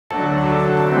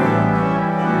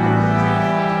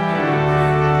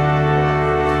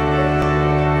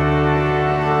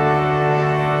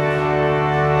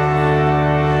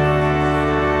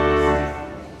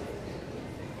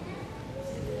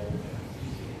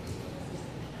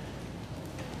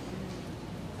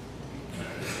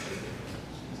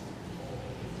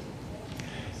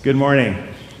Good morning.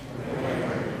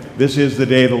 This is the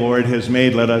day the Lord has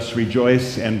made. Let us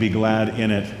rejoice and be glad in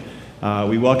it.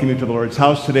 We welcome you to the Lord's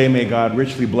house today. May God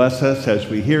richly bless us as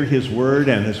we hear His word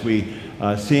and as we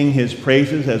sing His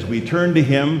praises, as we turn to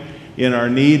Him in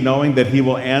our need, knowing that He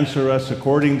will answer us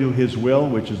according to His will,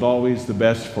 which is always the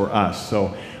best for us.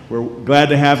 So we're glad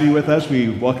to have you with us. We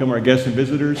welcome our guests and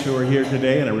visitors who are here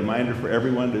today, and a reminder for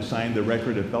everyone to sign the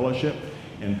record of fellowship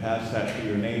and pass that to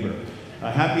your neighbor.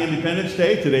 Happy Independence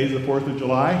Day. Today is the 4th of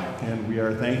July, and we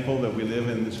are thankful that we live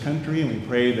in this country, and we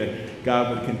pray that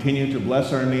God would continue to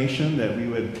bless our nation, that we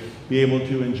would be able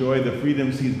to enjoy the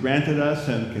freedoms He's granted us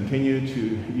and continue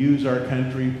to use our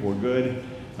country for good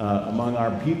among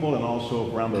our people and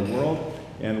also around the world.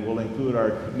 And we'll include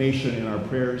our nation in our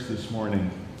prayers this morning.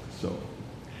 So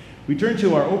we turn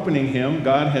to our opening hymn,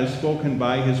 God Has Spoken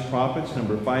by His Prophets,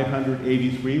 number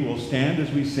 583. We'll stand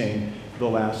as we sing the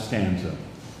last stanza.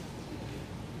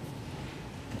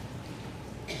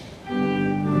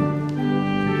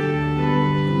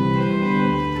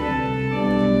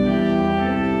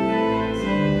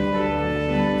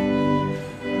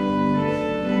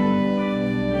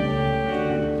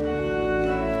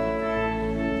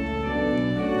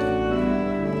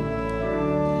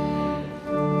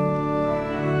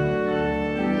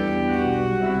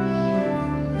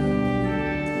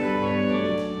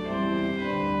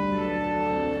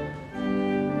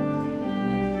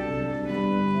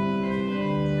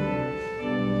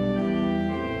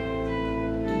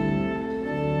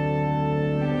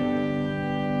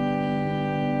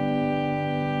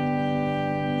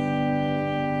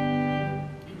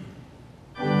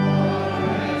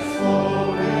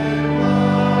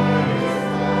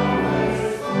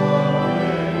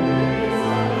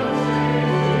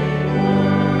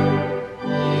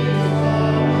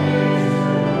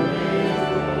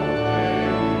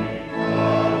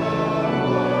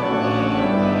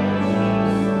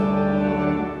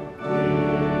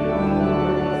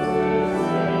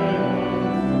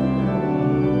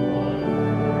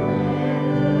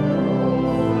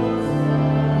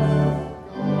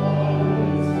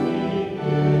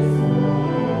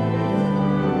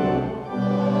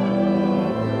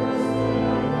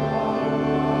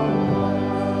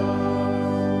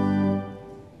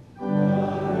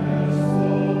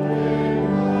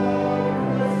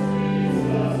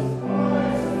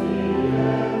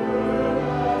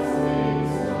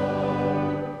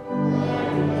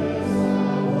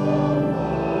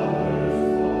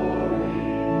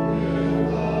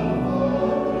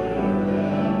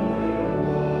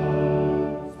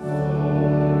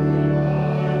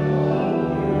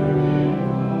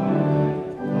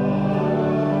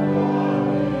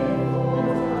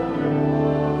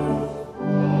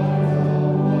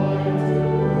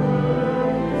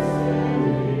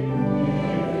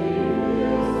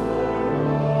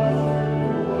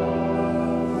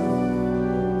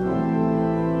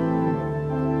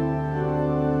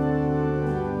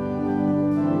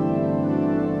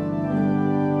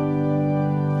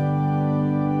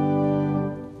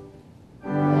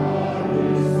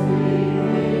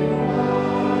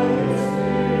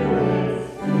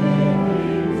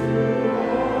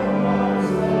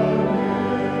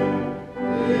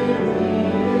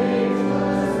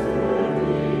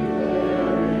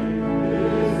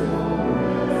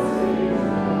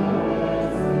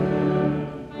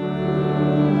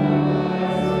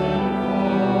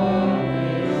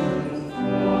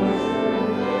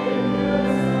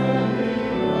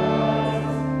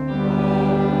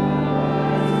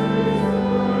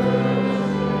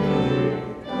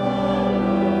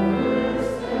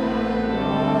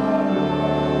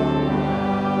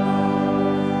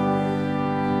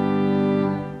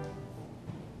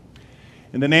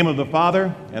 In the name of the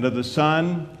Father, and of the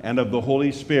Son, and of the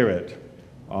Holy Spirit.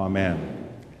 Amen.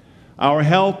 Our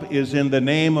help is in the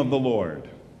name of the Lord.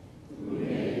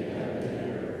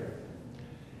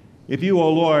 If you,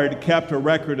 O Lord, kept a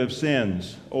record of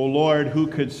sins, O Lord, who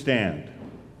could stand?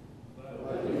 But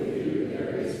with you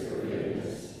there is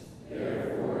forgiveness,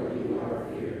 therefore you are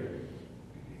feared.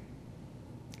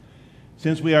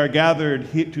 Since we are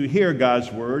gathered to hear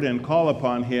God's word and call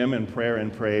upon Him in prayer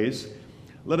and praise,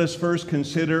 let us first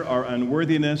consider our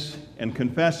unworthiness and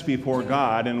confess before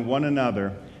God and one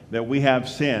another that we have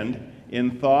sinned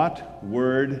in thought,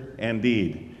 word, and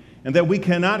deed, and that we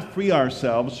cannot free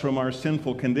ourselves from our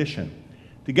sinful condition.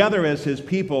 Together as His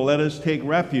people, let us take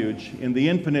refuge in the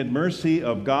infinite mercy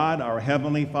of God, our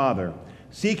Heavenly Father,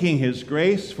 seeking His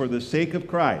grace for the sake of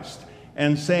Christ,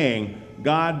 and saying,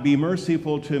 God, be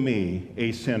merciful to me,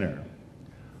 a sinner.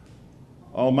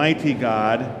 Almighty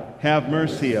God, have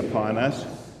mercy upon us,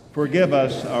 forgive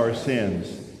us our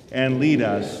sins, and lead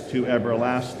us to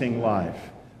everlasting life.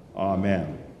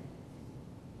 Amen.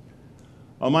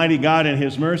 Almighty God in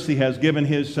his mercy has given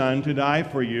his Son to die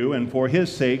for you, and for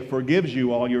his sake forgives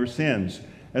you all your sins.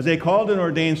 As a called and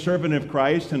ordained servant of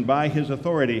Christ and by his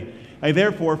authority, I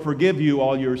therefore forgive you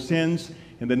all your sins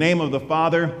in the name of the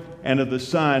Father and of the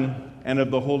Son and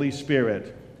of the Holy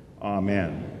Spirit.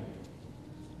 Amen.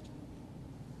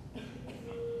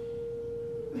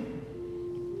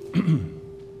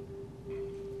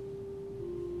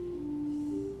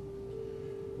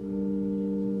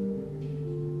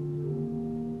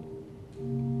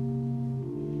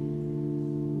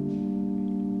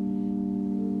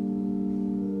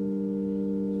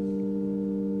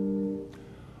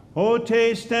 Oh,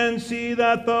 taste and see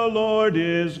that the Lord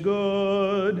is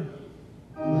good.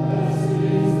 Blessed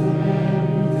is the man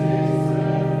who takes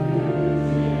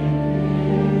refuge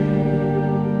in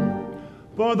him.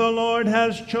 For the Lord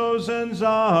has chosen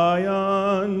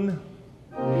Zion.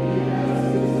 He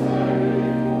has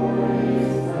decided for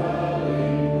his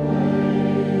dwelling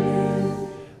place.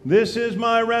 This is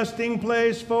my resting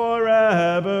place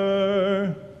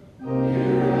forever.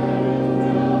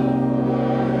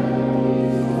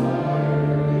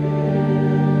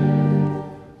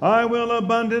 I will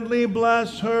abundantly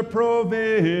bless her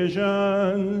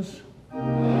provisions. I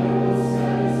will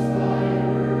satisfy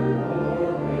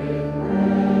her with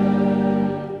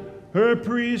bread. Her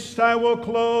priests I will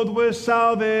clothe with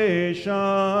salvation.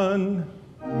 And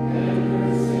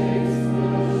her saints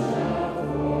will shout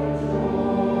for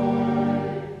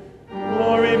joy.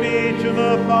 Glory be to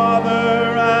the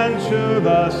Father, and to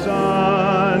the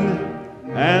Son,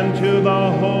 and to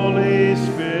the Holy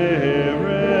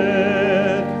Spirit,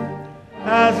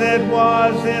 as it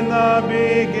was in the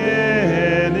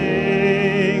beginning,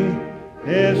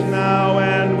 is now,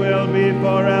 and will be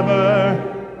forever.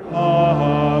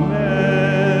 Amen.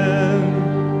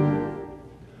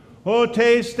 Oh,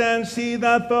 taste and see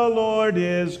that the Lord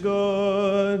is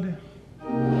good.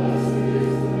 Blessed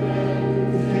is the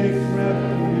man who Take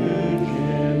refuge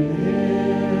in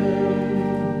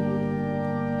him.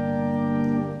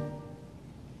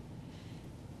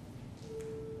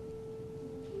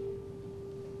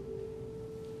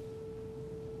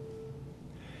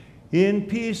 In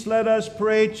peace let us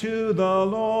pray to the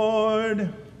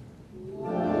Lord.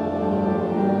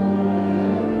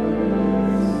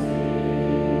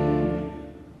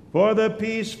 For the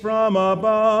peace from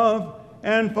above,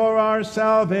 and for our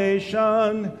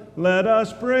salvation, let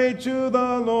us pray to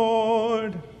the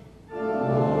Lord.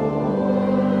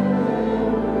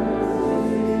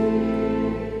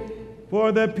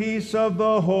 For the peace of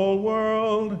the whole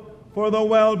world, for the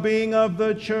well-being of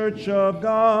the Church of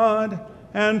God,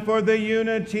 and for the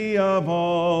unity of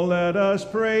all, let us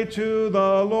pray to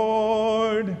the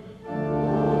Lord.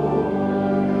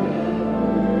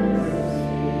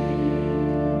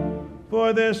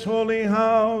 For this holy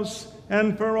house,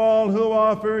 and for all who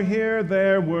offer here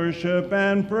their worship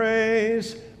and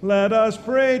praise, let us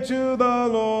pray to the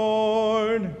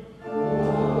Lord.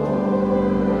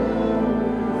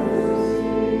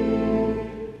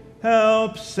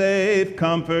 Help, save,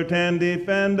 comfort, and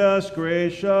defend us,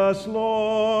 gracious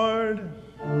Lord.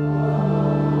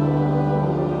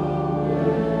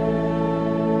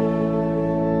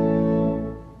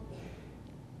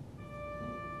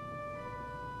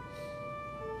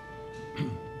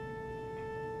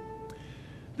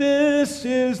 This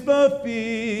is the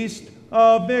feast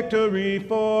of victory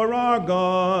for our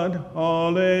God.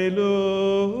 Alleluia.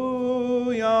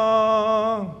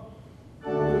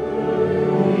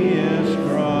 He is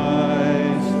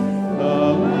Christ,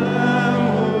 the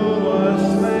Lamb who was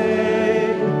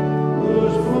slain,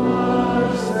 whose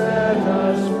blood set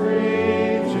us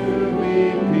free to be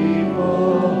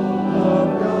people of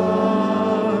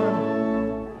God.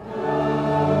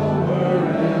 Power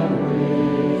and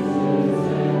riches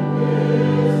and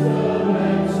wisdom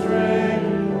and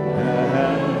strength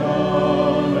and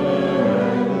honor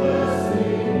and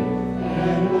blessing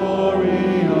and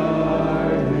glory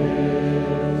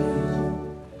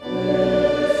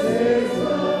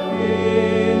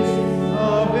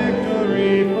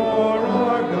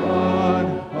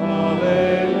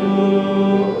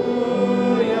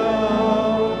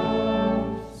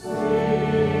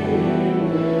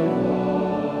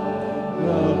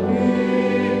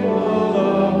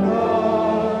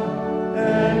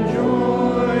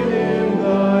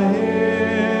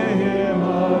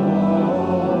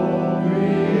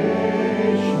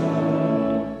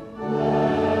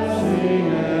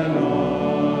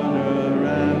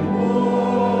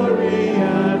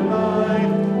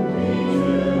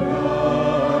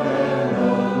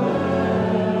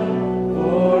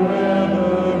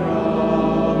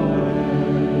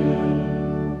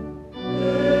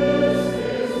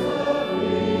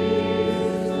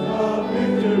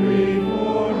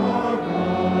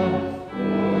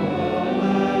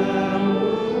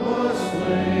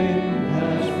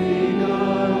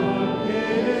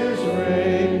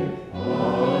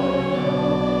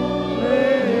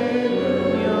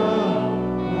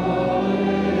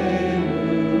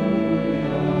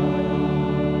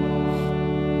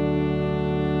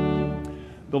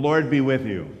The Lord be with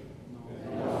you.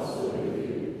 And also with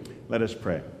you. Let us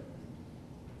pray.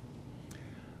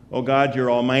 O God,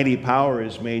 your almighty power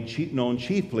is made known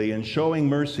chiefly in showing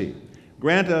mercy.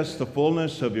 Grant us the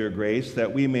fullness of your grace,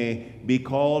 that we may be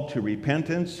called to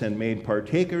repentance and made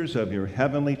partakers of your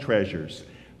heavenly treasures.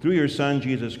 Through your Son,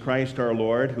 Jesus Christ our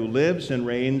Lord, who lives and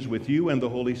reigns with you and the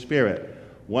Holy Spirit,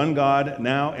 one God,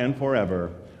 now and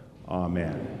forever.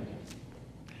 Amen.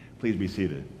 Please be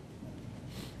seated.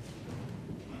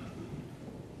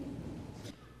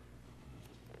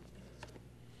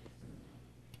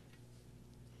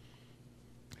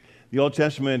 The Old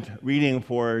Testament reading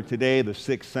for today, the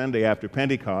sixth Sunday after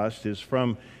Pentecost, is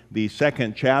from the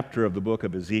second chapter of the book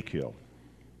of Ezekiel.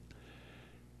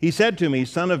 He said to me,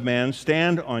 "Son of man,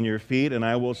 stand on your feet, and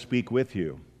I will speak with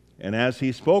you." And as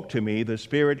he spoke to me, the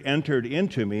Spirit entered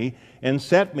into me and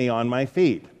set me on my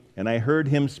feet, and I heard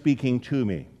him speaking to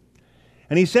me.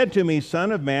 And he said to me,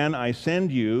 "Son of man, I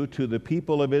send you to the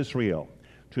people of Israel,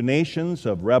 to nations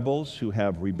of rebels who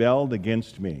have rebelled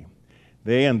against me.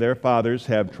 They and their fathers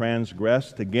have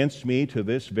transgressed against me to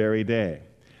this very day.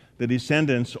 The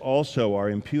descendants also are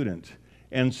impudent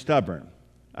and stubborn.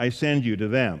 I send you to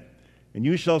them, and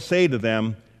you shall say to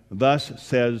them, 'Thus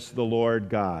says the Lord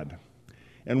God.'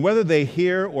 And whether they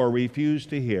hear or refuse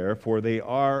to hear, for they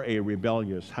are a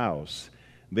rebellious house,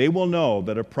 they will know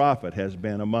that a prophet has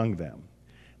been among them.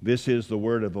 This is the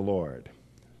word of the Lord.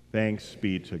 Thanks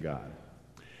be to God."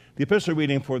 The epistle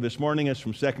reading for this morning is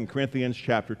from 2 Corinthians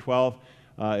chapter 12.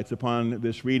 It's upon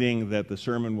this reading that the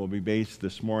sermon will be based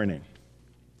this morning.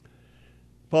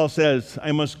 Paul says,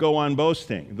 "I must go on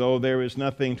boasting. Though there is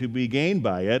nothing to be gained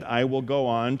by it, I will go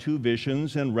on to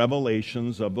visions and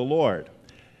revelations of the Lord.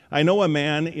 I know a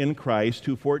man in Christ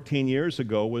who 14 years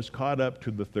ago was caught up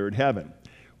to the third heaven.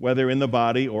 Whether in the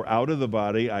body or out of the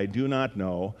body, I do not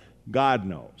know. God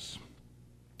knows.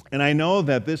 And I know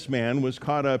that this man was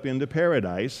caught up into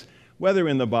paradise. Whether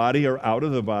in the body or out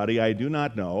of the body, I do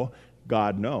not know.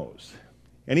 God knows.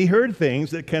 And he heard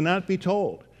things that cannot be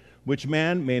told, which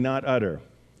man may not utter.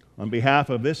 On behalf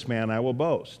of this man I will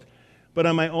boast. But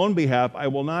on my own behalf I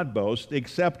will not boast,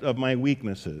 except of my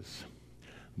weaknesses.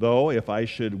 Though if I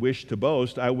should wish to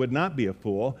boast, I would not be a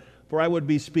fool, for I would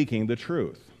be speaking the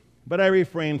truth. But I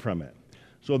refrain from it,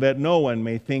 so that no one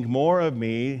may think more of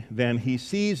me than he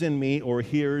sees in me or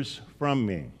hears from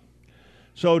me.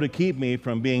 So to keep me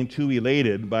from being too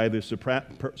elated by the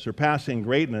surpassing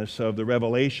greatness of the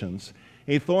revelations,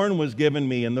 a thorn was given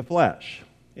me in the flesh,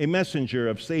 a messenger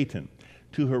of Satan,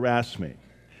 to harass me,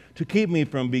 to keep me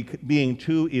from being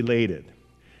too elated.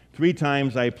 3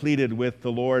 times I pleaded with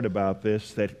the Lord about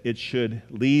this, that it should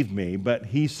leave me. But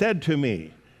he said to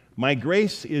me, "My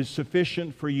grace is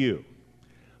sufficient for you,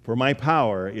 for my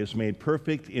power is made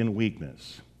perfect in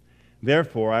weakness.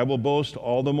 Therefore I will boast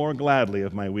all the more gladly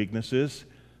of my weaknesses,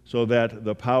 so that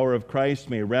the power of Christ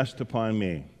may rest upon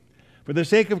me. For the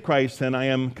sake of Christ, then, I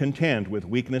am content with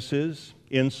weaknesses,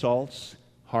 insults,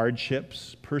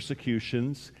 hardships,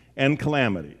 persecutions, and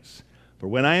calamities. For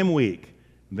when I am weak,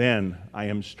 then I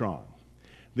am strong."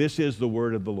 This is the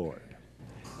word of the Lord.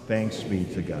 Thanks be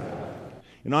to God.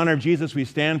 In honor of Jesus, we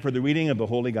stand for the reading of the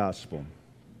Holy Gospel.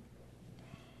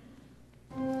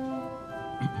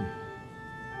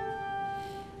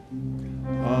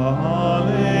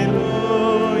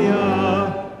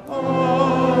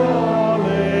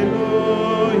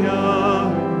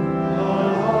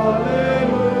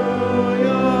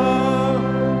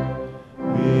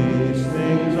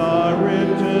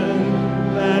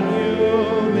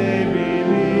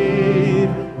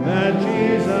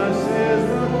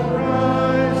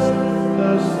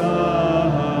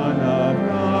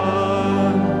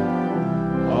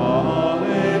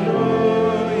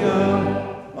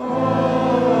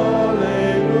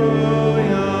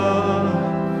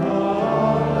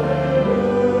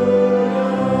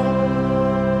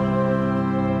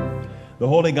 The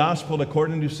Holy Gospel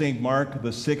according to St. Mark,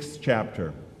 the 6th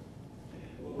chapter.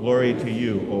 Glory to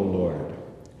you, O Lord.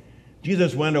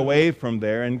 Jesus went away from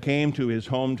there and came to his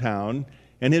hometown,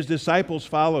 and his disciples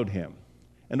followed him.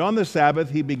 And on the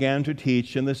Sabbath he began to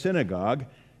teach in the synagogue,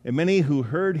 and many who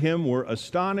heard him were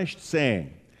astonished,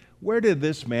 saying, "Where did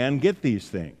this man get these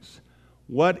things?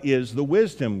 What is the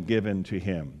wisdom given to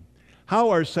him? How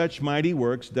are such mighty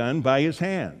works done by his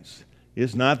hands?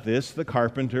 Is not this the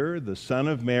carpenter, the son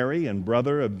of Mary, and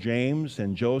brother of James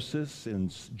and Joseph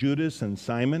and Judas and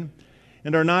Simon?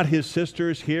 And are not his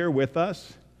sisters here with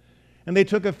us?" And they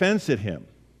took offense at him.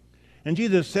 And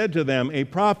Jesus said to them, "A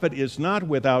prophet is not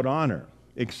without honor,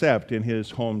 except in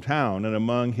his hometown and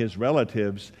among his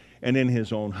relatives and in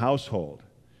his own household."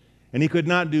 And he could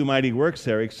not do mighty works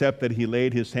there, except that he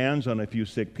laid his hands on a few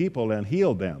sick people and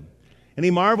healed them. And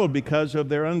he marveled because of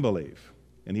their unbelief.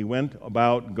 And he went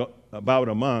about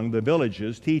among the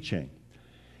villages teaching.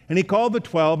 And he called the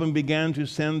 12 and began to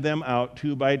send them out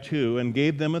 2 by 2, and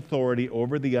gave them authority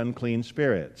over the unclean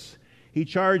spirits. He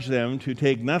charged them to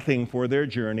take nothing for their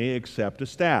journey except a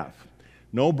staff,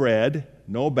 no bread,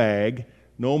 no bag,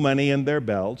 no money in their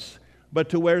belts, but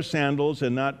to wear sandals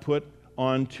and not put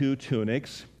on 2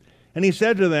 tunics. And he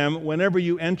said to them, whenever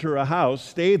you enter a house,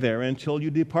 stay there until you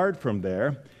depart from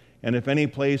there. And if any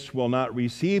place will not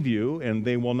receive you, and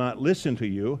they will not listen to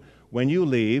you, when you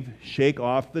leave, shake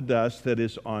off the dust that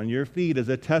is on your feet as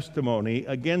a testimony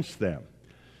against them.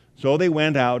 So they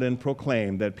went out and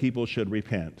proclaimed that people should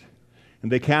repent.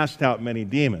 And they cast out many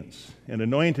demons, and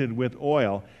anointed with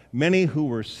oil many who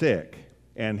were sick,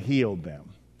 and healed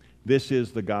them. This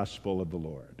is the gospel of the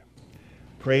Lord.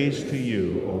 Praise to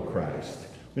you, O Christ.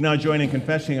 We now join in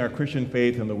confessing our Christian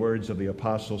faith in the words of the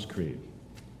Apostles' Creed.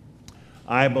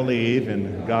 I believe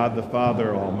in God the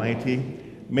Father Almighty,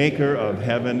 maker of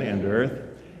heaven and earth,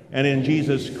 and in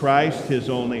Jesus Christ, his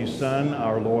only Son,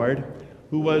 our Lord,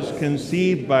 who was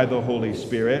conceived by the Holy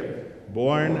Spirit,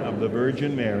 born of the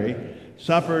Virgin Mary,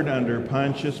 suffered under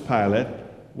Pontius Pilate,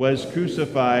 was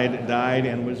crucified, died,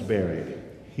 and was buried.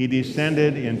 He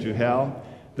descended into hell.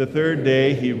 The third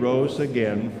day he rose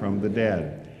again from the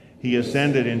dead. He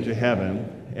ascended into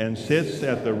heaven and sits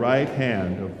at the right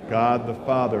hand of God the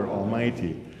Father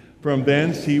Almighty. From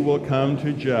thence he will come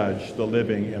to judge the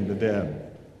living and the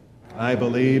dead. I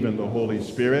believe in the Holy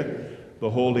Spirit, the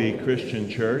holy Christian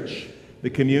church, the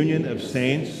communion of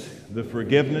saints, the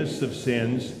forgiveness of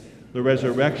sins, the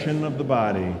resurrection of the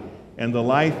body, and the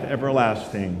life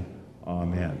everlasting.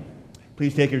 Amen.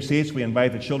 Please take your seats. We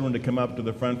invite the children to come up to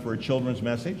the front for a children's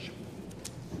message.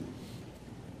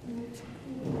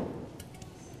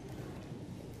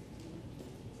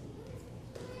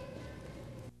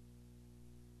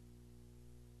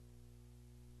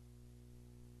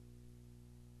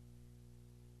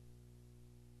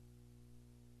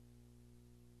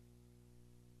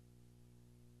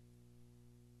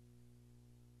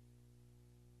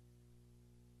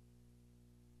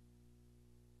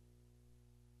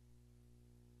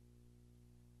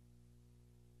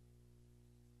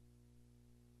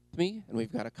 Me, and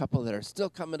we've got a couple that are still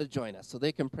coming to join us, so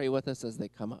they can pray with us as they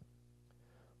come up.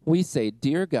 We say,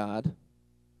 Dear God,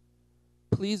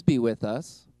 please be with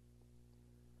us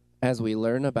as we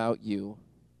learn about you.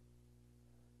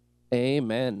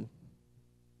 Amen.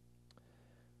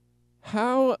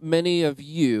 How many of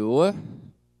you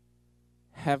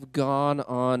have gone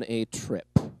on a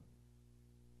trip?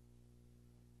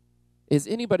 Is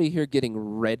anybody here getting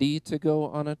ready to go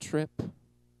on a trip?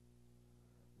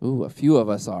 Ooh, a few of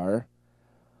us are.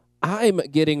 I'm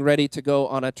getting ready to go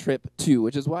on a trip too,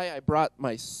 which is why I brought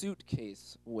my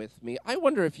suitcase with me. I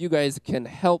wonder if you guys can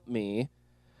help me.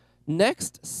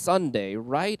 Next Sunday,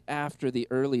 right after the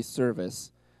early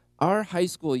service, our high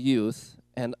school youth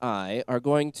and I are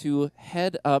going to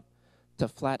head up to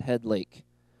Flathead Lake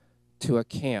to a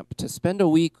camp to spend a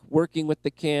week working with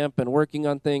the camp and working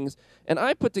on things. And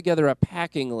I put together a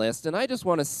packing list, and I just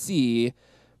want to see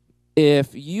if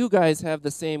you guys have the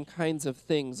same kinds of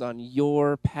things on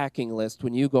your packing list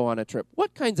when you go on a trip.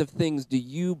 What kinds of things do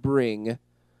you bring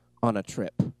on a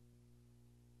trip?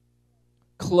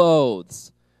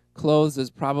 Clothes. Clothes is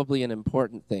probably an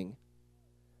important thing.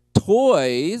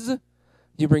 Toys.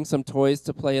 You bring some toys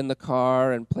to play in the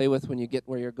car and play with when you get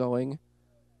where you're going.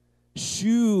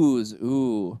 Shoes.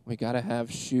 Ooh, we got to have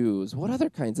shoes. What other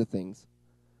kinds of things?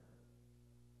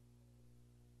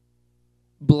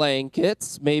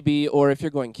 Blankets, maybe, or if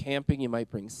you're going camping, you might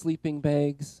bring sleeping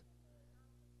bags.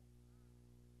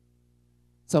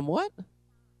 Some what?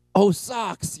 Oh,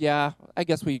 socks, yeah. I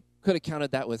guess we could have counted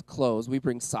that with clothes. We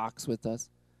bring socks with us.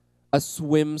 A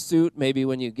swimsuit, maybe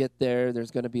when you get there,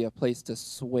 there's going to be a place to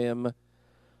swim.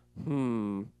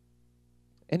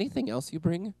 Anything else you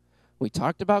bring? We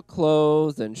talked about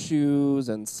clothes and shoes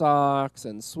and socks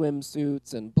and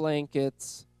swimsuits and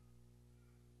blankets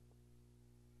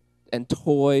and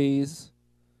toys.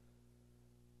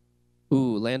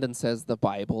 Ooh, Landon says the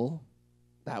Bible.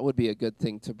 That would be a good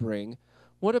thing to bring.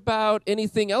 What about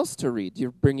anything else to read? Do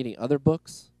you bring any other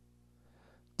books?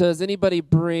 Does anybody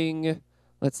bring,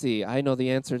 let's see, I know the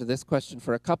answer to this question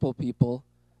for a couple people.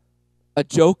 A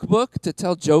joke book to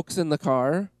tell jokes in the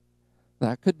car?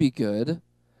 That could be good.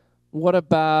 What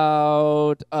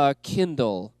about a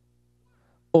Kindle?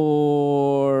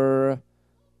 Or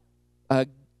a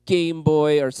Game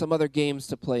Boy or some other games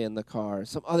to play in the car?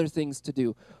 Some other things to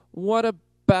do. What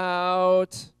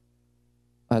about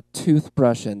a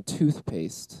toothbrush and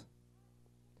toothpaste?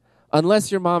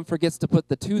 Unless your mom forgets to put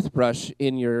the toothbrush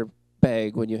in your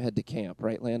bag when you head to camp,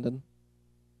 right, Landon?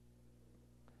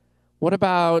 What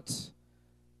about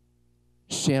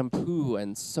shampoo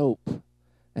and soap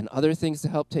and other things to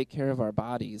help take care of our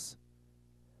bodies?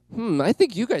 I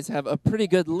think you guys have a pretty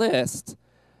good list.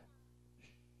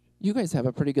 You guys have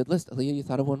a pretty good list. Aaliyah, you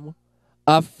thought of one more?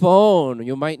 A phone.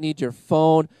 You might need your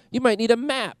phone. You might need a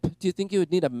map. Do you think you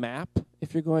would need a map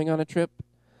if you're going on a trip?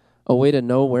 A way to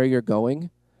know where you're going?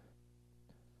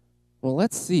 Well,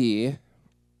 let's see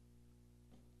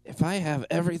if I have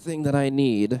everything that I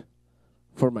need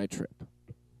for my trip.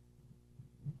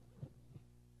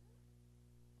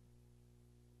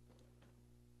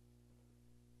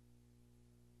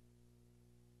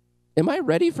 Am I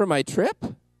ready for my trip?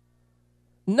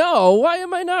 No, why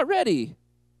am I not ready?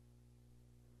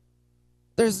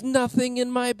 There's nothing in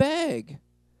my bag.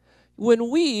 When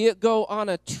we go on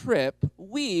a trip,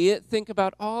 we think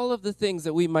about all of the things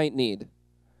that we might need.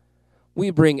 We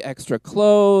bring extra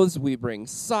clothes, we bring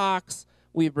socks,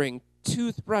 we bring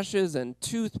toothbrushes and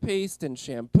toothpaste and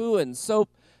shampoo and soap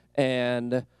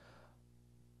and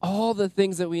all the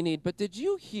things that we need. But did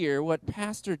you hear what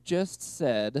Pastor just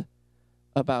said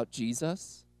about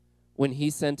Jesus when he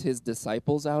sent his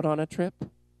disciples out on a trip?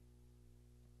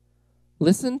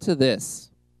 Listen to this.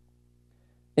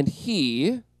 And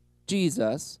he,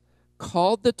 Jesus,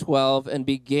 called the 12 and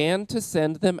began to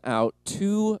send them out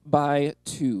 2 by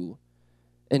 2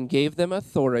 and gave them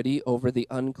authority over the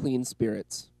unclean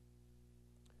spirits.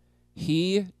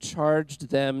 He charged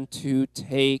them to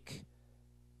take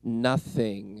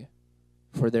nothing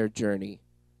for their journey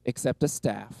except a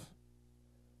staff.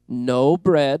 No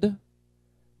bread,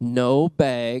 no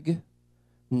bag,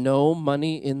 no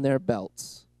money in their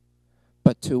belts,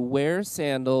 but to wear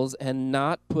sandals and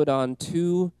not put on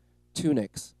 2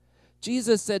 tunics.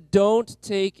 Jesus said, don't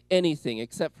take anything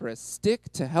except for a stick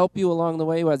to help you along the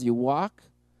way as you walk,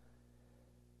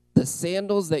 the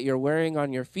sandals that you're wearing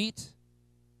on your feet,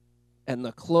 and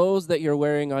the clothes that you're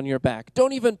wearing on your back.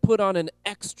 Don't even put on an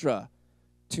extra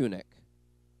tunic.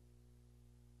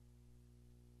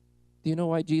 Do you know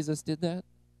why Jesus did that?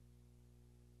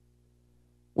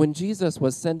 When Jesus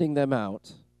was sending them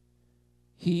out,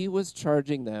 he was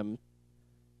charging them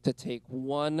to take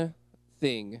one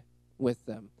thing with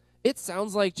them. It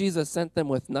sounds like Jesus sent them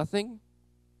with nothing.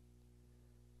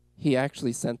 He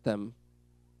actually sent them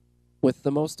with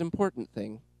the most important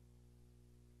thing.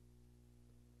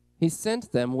 He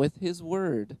sent them with his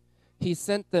word. He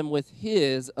sent them with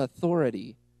his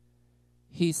authority.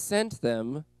 He sent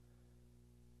them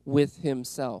with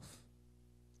himself.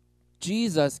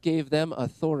 Jesus gave them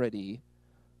authority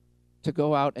to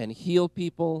go out and heal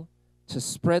people, to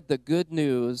spread the good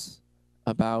news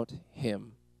about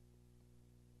him.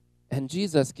 And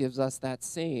Jesus gives us that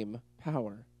same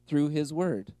power through his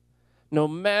word. No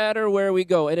matter where we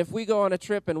go, and if we go on a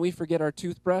trip and we forget our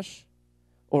toothbrush,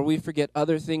 or we forget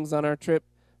other things on our trip,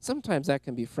 sometimes that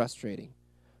can be frustrating.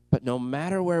 But no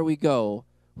matter where we go,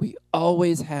 we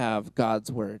always have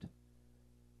God's word.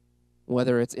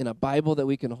 Whether it's in a Bible that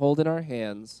we can hold in our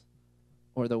hands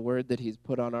or the word that he's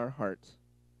put on our heart,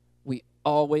 we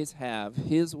always have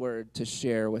his word to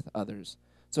share with others.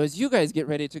 So as you guys get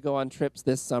ready to go on trips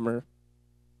this summer,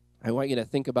 I want you to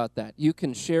think about that. You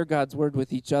can share God's word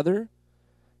with each other,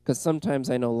 because sometimes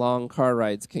I know long car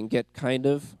rides can get kind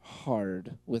of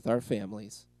hard with our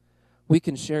families. We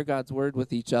can share God's word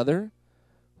with each other.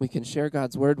 We can share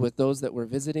God's word with those that we're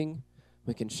visiting.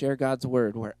 We can share God's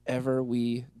word wherever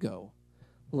we go.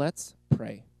 Let's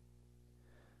pray.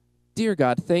 Dear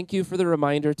God, thank you for the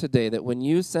reminder today that when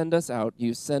you send us out,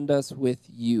 you send us with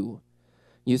you.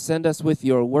 You send us with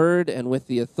your word and with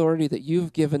the authority that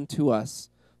you've given to us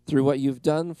through what you've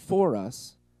done for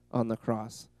us on the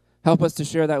cross. Help us to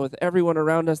share that with everyone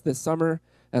around us this summer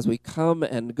as we come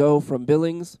and go from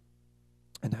Billings,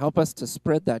 and help us to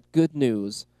spread that good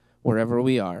news wherever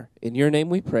we are. In your name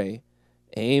we pray.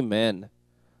 Amen.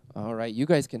 All right, you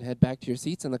guys can head back to your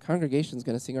seats, and the congregation's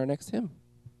going to sing our next hymn.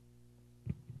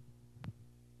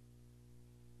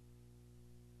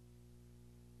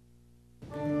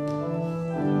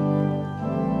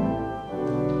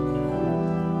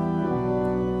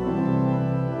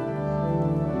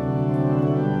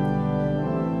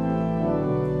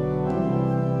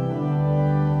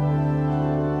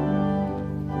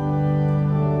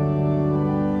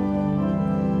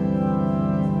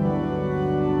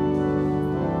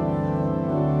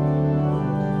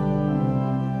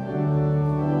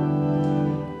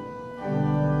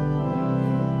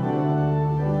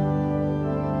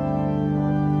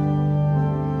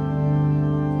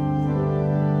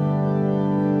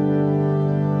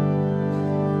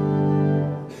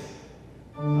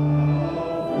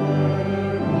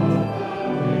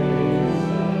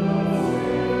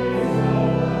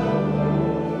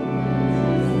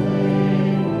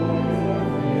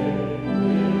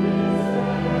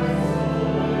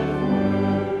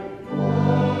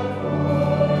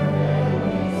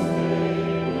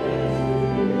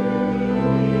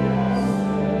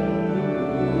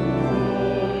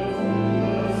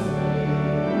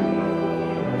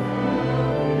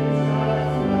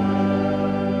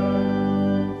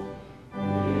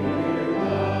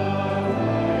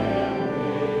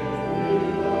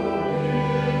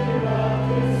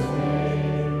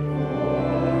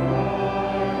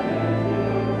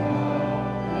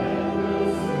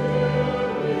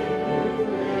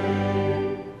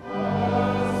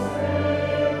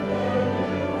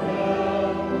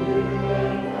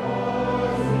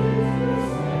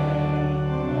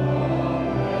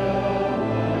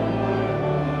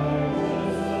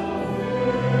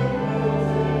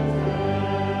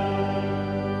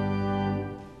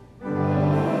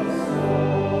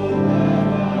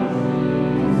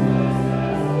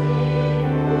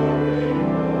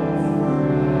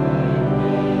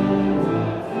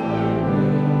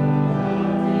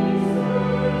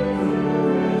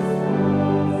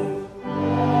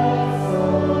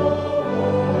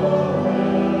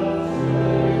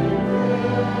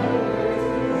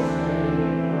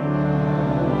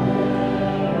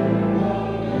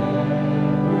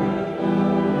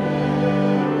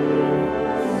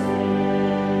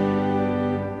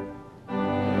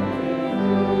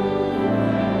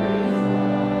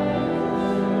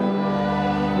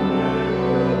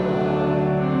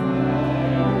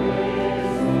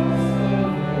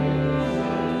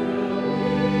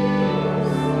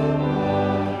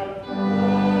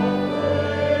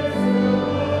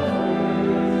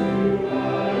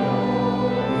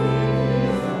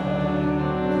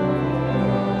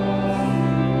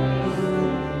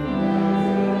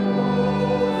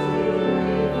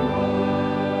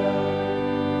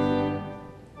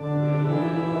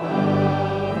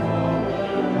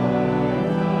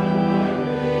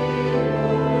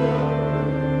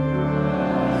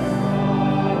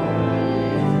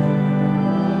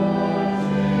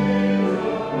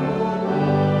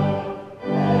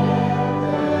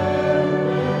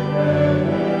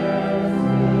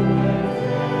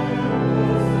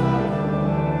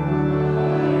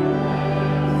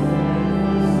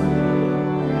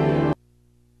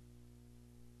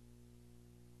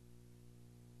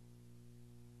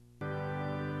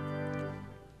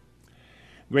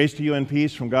 Grace to you and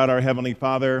peace from God our Heavenly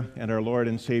Father and our Lord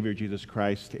and Savior Jesus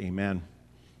Christ. Amen.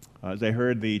 As I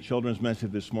heard the children's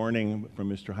message this morning from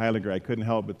Mr. Heiliger, I couldn't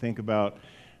help but think about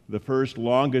the first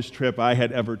longest trip I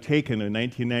had ever taken. In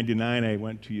 1999, I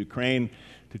went to Ukraine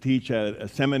to teach at a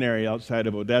seminary outside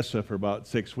of Odessa for about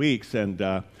 6 weeks, and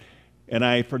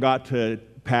I forgot to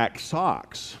pack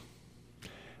socks.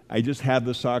 I just had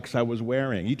the socks I was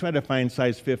wearing. You try to find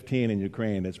size 15 in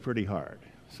Ukraine, it's pretty hard.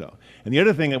 And the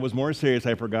other thing that was more serious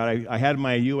I forgot, I had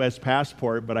my U.S.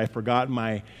 passport, but I forgot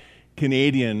my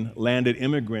Canadian landed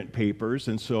immigrant papers,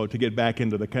 and so to get back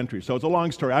into the country. So it's a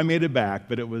long story. I made it back,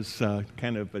 but it was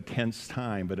kind of a tense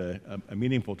time, but a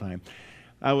meaningful time.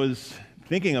 I was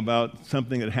thinking about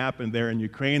something that happened there in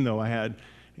Ukraine, though. I had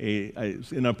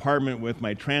an apartment with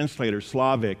my translator,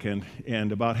 Slavic,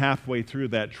 and about halfway through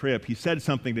that trip, he said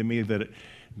something to me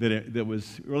that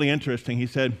was really interesting.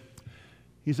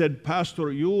 He said,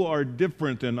 "Pastor, you are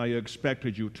different than I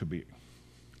expected you to be."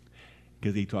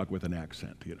 Because he talked with an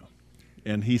accent,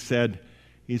 And he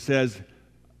says,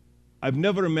 "I've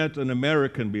never met an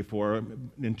American before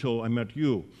until I met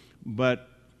you,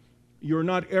 but you're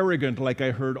not arrogant like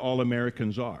I heard all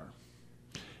Americans are."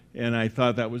 And I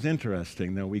thought that was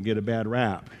interesting. That we get a bad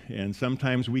rap, and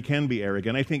sometimes we can be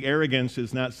arrogant. I think arrogance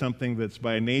is not something that's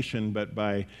by nation, but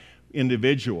by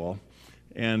individual.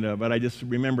 But I just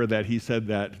remember that he said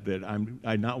that I'm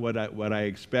not what I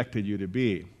expected you to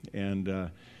be,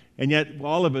 and yet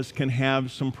all of us can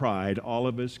have some pride, all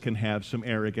of us can have some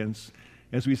arrogance.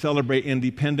 As we celebrate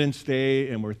Independence Day,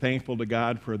 and we're thankful to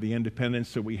God for the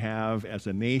independence that we have as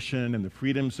a nation and the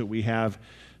freedoms that we have,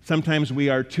 sometimes we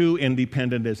are too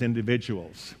independent as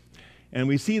individuals. And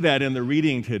we see that in the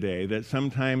reading today, that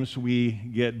sometimes we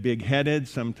get big-headed,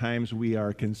 sometimes we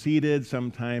are conceited,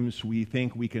 sometimes we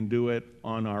think we can do it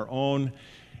on our own,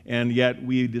 and yet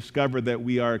we discover that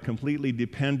we are completely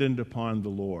dependent upon the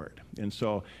Lord. And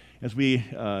so as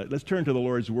let's turn to the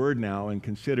Lord's Word now and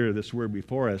consider this Word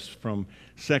before us from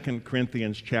 2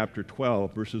 Corinthians chapter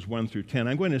 12, verses 1 through 10.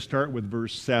 I'm going to start with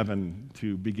verse 7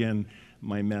 to begin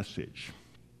my message.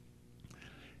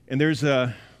 And there's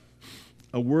a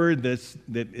word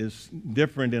that is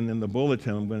different in the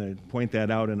bulletin. I'm going to point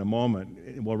that out in a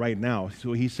moment, well, right now.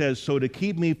 So he says, "So to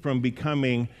keep me from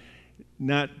becoming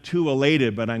not too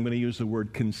elated," but I'm going to use the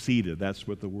word conceited. That's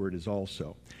what the word is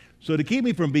also. "So to keep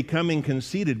me from becoming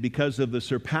conceited because of the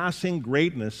surpassing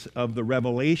greatness of the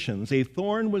revelations, a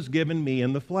thorn was given me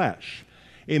in the flesh,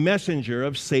 a messenger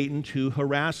of Satan to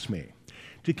harass me,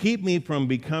 to keep me from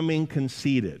becoming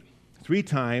conceited. 3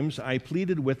 times I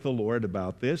pleaded with the Lord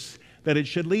about this, that it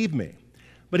should leave me.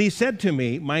 But he said to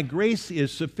me, 'My grace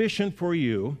is sufficient for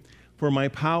you, for my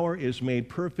power is made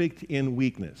perfect in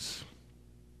weakness.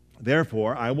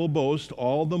 Therefore, I will boast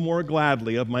all the more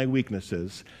gladly of my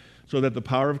weaknesses, so that the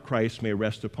power of Christ may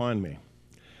rest upon me.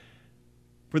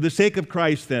 For the sake of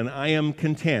Christ, then, I am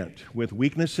content with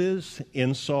weaknesses,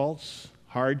 insults,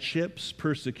 hardships,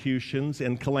 persecutions,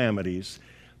 and calamities.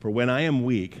 For when I am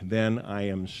weak, then I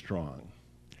am strong.'"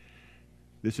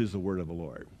 This is the word of the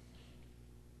Lord.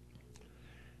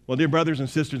 Well, dear brothers and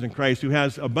sisters in Christ, who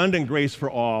has abundant grace for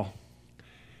all,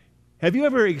 have you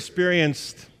ever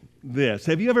experienced this?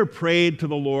 Have you ever prayed to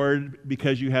the Lord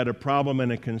because you had a problem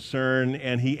and a concern,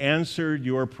 and he answered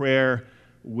your prayer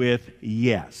with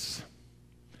yes?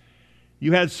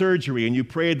 You had surgery, and you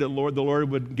prayed that the Lord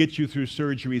would get you through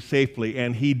surgery safely,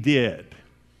 and he did.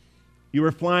 You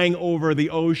were flying over the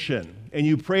ocean, and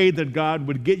you prayed that God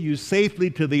would get you safely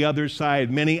to the other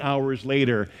side many hours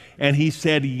later, and he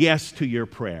said yes to your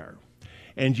prayer,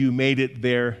 and you made it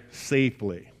there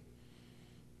safely.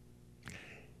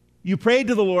 You prayed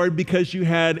to the Lord because you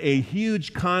had a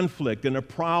huge conflict and a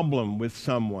problem with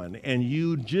someone, and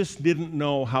you just didn't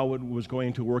know how it was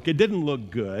going to work. It didn't look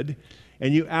good,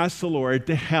 and you asked the Lord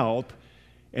to help,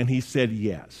 and he said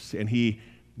yes, and he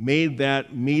made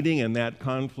that meeting and that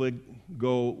conflict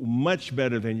go much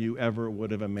better than you ever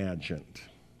would have imagined.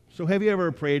 So have you ever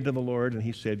prayed to the Lord and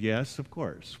he said yes? Of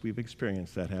course. We've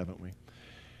experienced that, haven't we?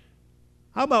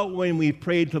 How about when we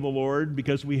prayed to the Lord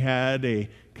because we had a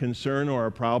concern or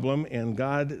a problem and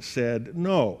God said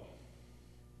no?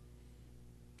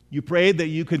 You prayed that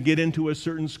you could get into a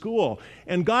certain school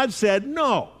and God said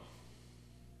no.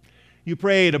 You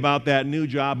prayed about that new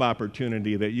job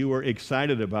opportunity that you were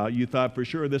excited about. You thought for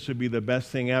sure this would be the best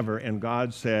thing ever, and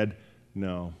God said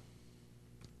no.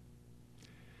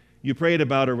 You prayed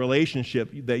about a relationship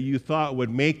that you thought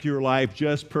would make your life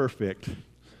just perfect,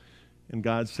 and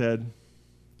God said,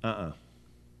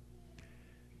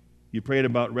 You prayed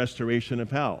about restoration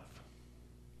of health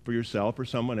for yourself or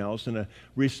someone else and a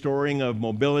restoring of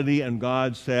mobility, and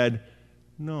God said,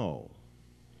 no.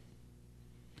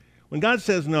 When God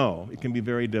says no, it can be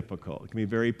very difficult. It can be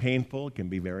very painful. It can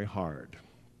be very hard.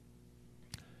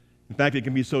 In fact, it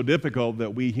can be so difficult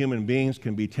that we human beings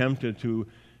can be tempted to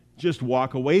just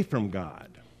walk away from God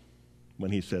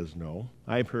when he says no.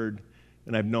 I've heard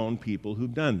and I've known people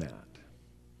who've done that.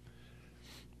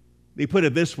 They put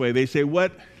it this way. They say,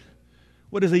 what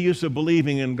is the use of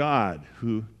believing in God,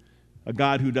 a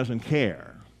God who doesn't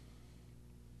care?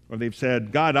 Or they've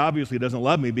said, God obviously doesn't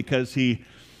love me because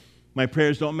my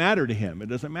prayers don't matter to him. It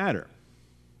doesn't matter.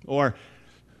 Or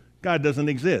God doesn't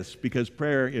exist because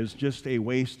prayer is just a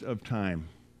waste of time.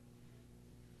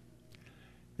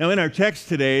 Now, in our text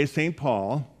today, St.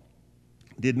 Paul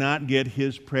did not get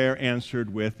his prayer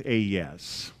answered with a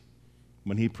yes.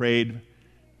 When he prayed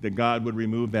that God would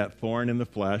remove that thorn in the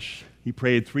flesh, he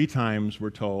prayed 3 times,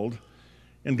 we're told,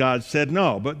 and God said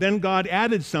no. But then God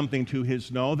added something to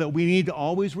his no that we need to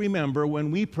always remember when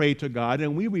we pray to God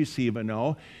and we receive a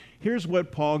no. Here's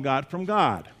what Paul got from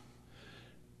God.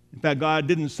 In fact, God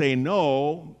didn't say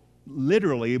no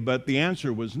literally, but the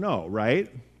answer was no, right?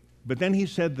 But then he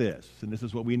said this, and this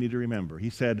is what we need to remember. He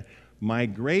said, my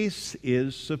grace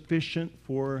is sufficient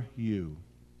for you.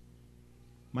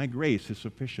 My grace is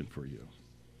sufficient for you.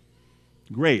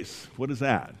 Grace, what is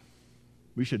that?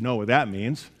 We should know what that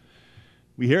means.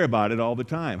 We hear about it all the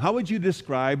time. How would you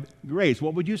describe grace?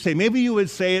 What would you say? Maybe you would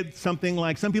say it something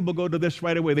like, some people go to this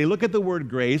right away. They look at the word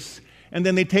grace, and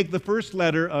then they take the first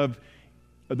letter of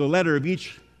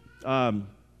each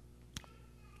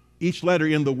letter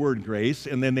in the word grace,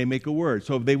 and then they make a word.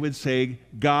 So they would say,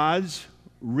 God's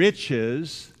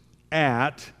riches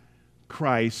at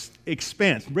Christ's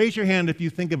expense. Raise your hand if you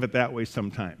think of it that way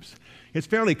sometimes. It's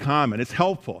fairly common. It's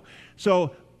helpful.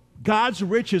 So God's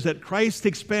riches at Christ's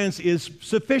expense is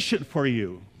sufficient for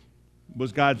you,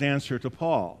 was God's answer to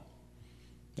Paul.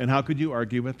 And how could you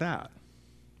argue with that?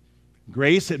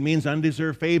 Grace, it means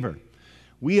undeserved favor.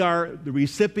 We are the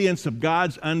recipients of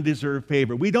God's undeserved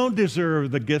favor. We don't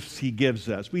deserve the gifts he gives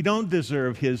us. We don't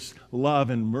deserve his love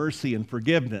and mercy and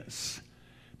forgiveness.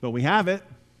 But we have it.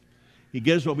 He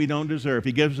gives what we don't deserve.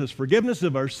 He gives us forgiveness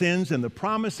of our sins and the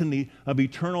promise of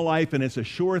eternal life, and it's a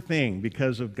sure thing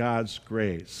because of God's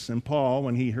grace. And Paul,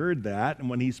 when he heard that and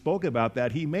when he spoke about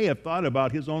that, he may have thought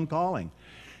about his own calling,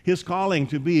 his calling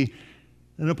to be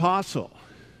an apostle.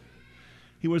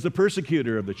 He was the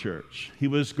persecutor of the church. He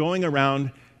was going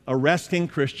around arresting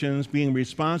Christians, being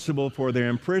responsible for their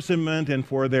imprisonment and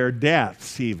for their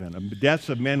deaths even, deaths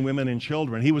of men, women, and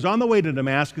children. He was on the way to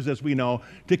Damascus, as we know,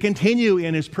 to continue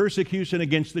in his persecution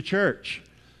against the church.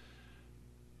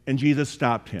 And Jesus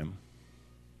stopped him.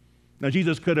 Now,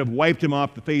 Jesus could have wiped him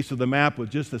off the face of the map with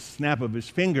just a snap of his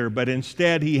finger, but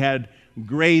instead he had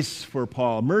grace for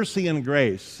Paul, mercy and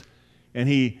grace. And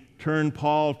he turned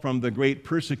Paul from the great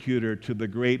persecutor to the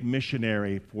great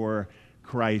missionary for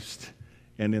Christ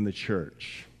and in the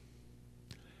church.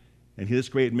 And this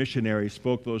great missionary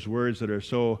spoke those words that are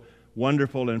so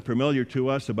wonderful and familiar to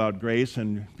us about grace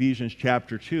in Ephesians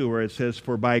chapter 2, where it says,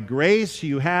 for by grace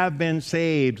you have been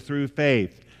saved through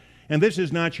faith. And this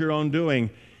is not your own doing,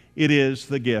 it is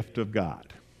the gift of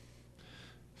God.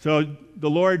 So the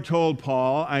Lord told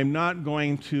Paul, I'm not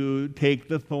going to take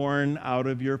the thorn out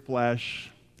of your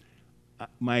flesh.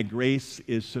 My grace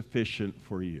is sufficient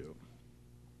for you.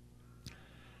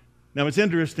 Now, it's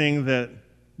interesting that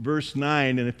verse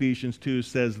 9 in Ephesians 2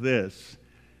 says this,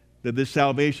 that this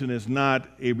salvation is not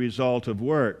a result of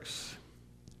works.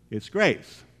 It's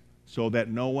grace, so that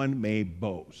no one may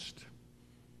boast.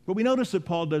 But we notice that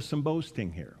Paul does some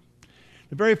boasting here.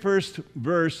 The very first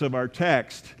verse of our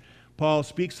text, Paul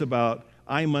speaks about,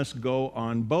 I must go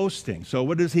on boasting. So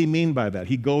what does he mean by that?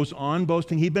 He goes on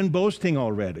boasting. He'd been boasting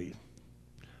already.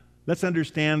 Let's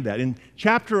understand that. In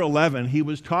chapter 11, he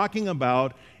was talking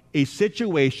about a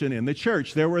situation in the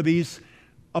church. There were these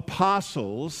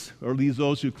apostles, or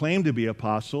those who claimed to be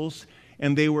apostles,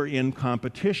 and they were in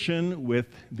competition with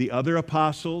the other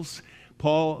apostles.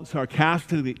 Paul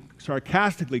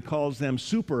sarcastically calls them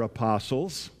super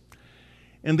apostles.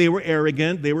 And they were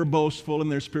arrogant, they were boastful in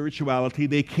their spirituality.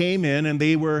 They came in and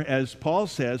they were, as Paul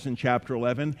says in chapter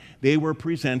 11, they were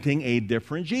presenting a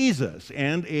different Jesus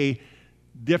and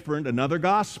another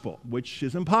gospel, which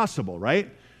is impossible, right?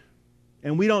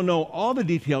 And we don't know all the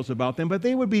details about them, but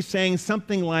they would be saying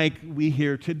something like we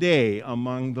hear today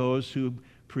among those who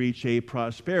preach a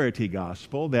prosperity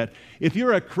gospel, that if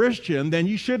you're a Christian, then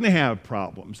you shouldn't have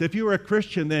problems. If you're a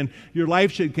Christian, then your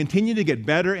life should continue to get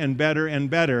better and better and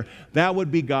better. That would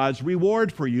be God's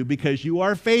reward for you because you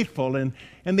are faithful. And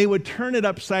they would turn it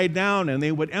upside down and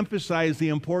they would emphasize the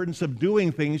importance of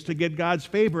doing things to get God's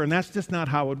favor, and that's just not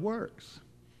how it works.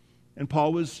 And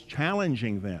Paul was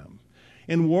challenging them.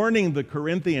 and warning the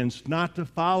Corinthians not to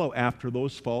follow after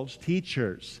those false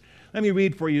teachers. Let me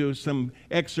read for you some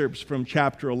excerpts from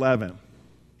chapter 11.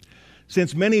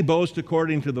 Since many boast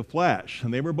according to the flesh,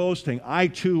 and they were boasting, I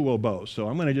too will boast. So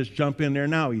I'm going to just jump in there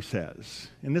now, he says.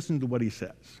 And listen to what he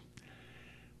says.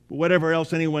 But whatever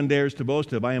else anyone dares to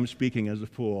boast of, I am speaking as a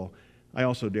fool. I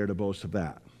also dare to boast of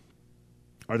that.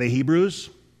 Are they Hebrews?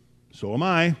 So am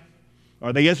I.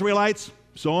 Are they Israelites?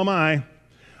 So am I.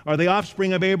 Are they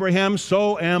offspring of Abraham?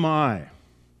 So am I.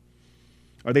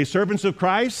 Are they servants of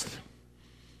Christ?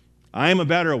 I am a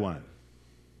better one.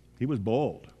 He was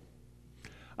bold.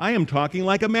 I am talking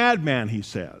like a madman, he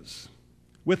says,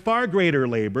 with far greater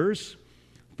labors,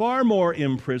 far more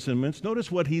imprisonments.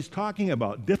 Notice what he's talking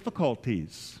about,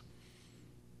 difficulties,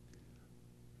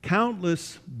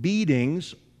 countless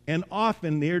beatings, and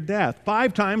often near death.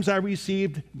 5 times I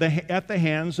received at the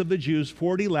hands of the Jews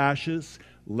 40 lashes,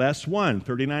 less 1,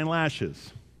 39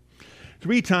 lashes.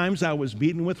 3 times I was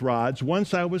beaten with rods.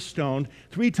 Once I was stoned.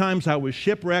 3 times I was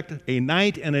shipwrecked. A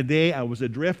night and a day I was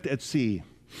adrift at sea.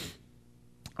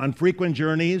 On frequent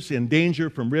journeys, in danger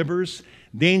from rivers,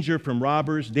 danger from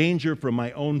robbers, danger from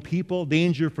my own people,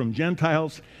 danger from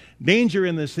Gentiles, danger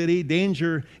in the city,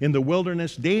 danger in the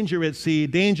wilderness, danger at sea,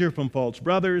 danger from false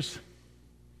brothers,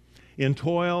 in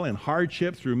toil and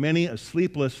hardship through many a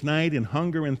sleepless night, in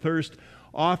hunger and thirst,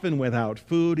 often without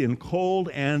food, in cold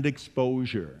and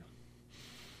exposure.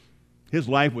 His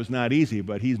life was not easy,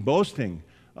 but he's boasting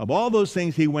of all those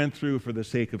things he went through for the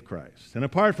sake of Christ. And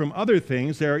apart from other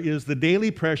things, there is the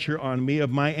daily pressure on me of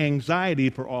my anxiety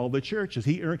for all the churches.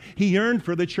 He yearned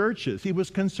for the churches. He was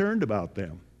concerned about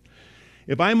them.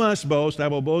 If I must boast, I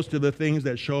will boast of the things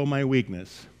that show my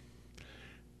weakness.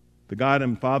 The God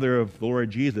and Father of the Lord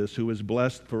Jesus, who is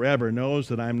blessed forever, knows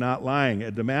that I'm not lying.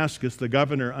 At Damascus, the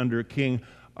governor under King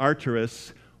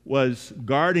Artaxerxes was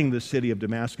guarding the city of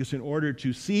Damascus in order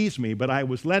to seize me, but I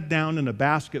was let down in a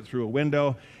basket through a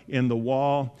window in the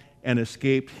wall and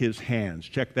escaped his hands.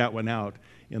 Check that one out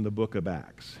in the book of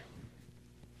Acts.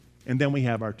 And then we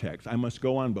have our text. I must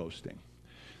go on boasting.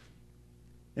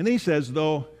 And then he says,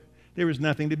 though there is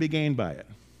nothing to be gained by it.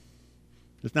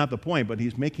 It's not the point, but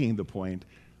he's making the point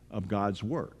of God's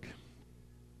work.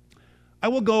 I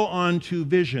will go on to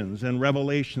visions and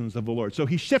revelations of the Lord. So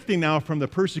he's shifting now from the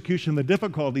persecution, the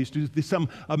difficulties, to some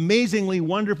amazingly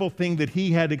wonderful thing that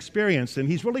he had experienced. And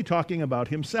he's really talking about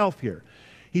himself here.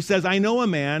 He says, I know a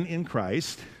man in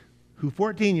Christ who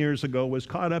 14 years ago was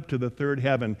caught up to the third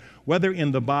heaven. Whether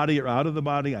in the body or out of the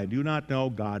body, I do not know.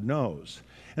 God knows.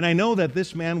 And I know that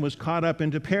this man was caught up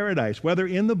into paradise. Whether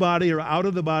in the body or out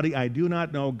of the body, I do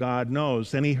not know. God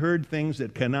knows. And he heard things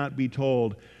that cannot be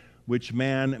told, which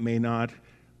man may not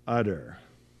utter.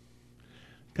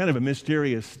 Kind of a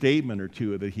mysterious statement or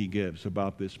two that he gives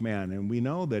about this man. And we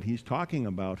know that he's talking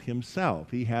about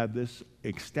himself. He had this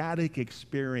ecstatic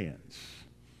experience.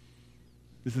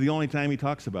 This is the only time he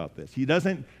talks about this. He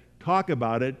doesn't talk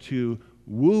about it to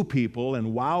woo people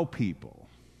and wow people.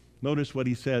 Notice what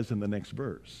he says in the next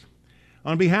verse.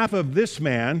 On behalf of this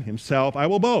man himself, I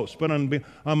will boast, but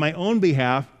on my own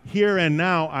behalf, here and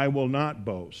now, I will not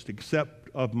boast, except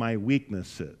of my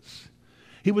weaknesses.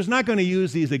 He was not going to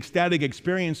use these ecstatic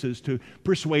experiences to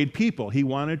persuade people. He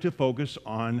wanted to focus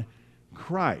on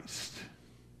Christ,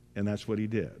 and that's what he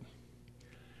did.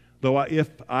 Though if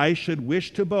I should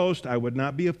wish to boast, I would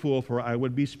not be a fool, for I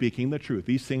would be speaking the truth.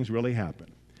 These things really happen.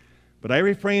 But I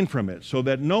refrain from it, so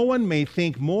that no one may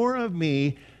think more of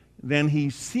me than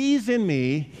he sees in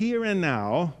me here and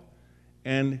now,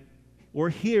 or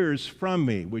hears from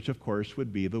me, which of course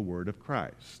would be the word of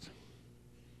Christ.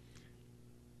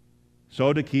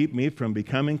 So to keep me from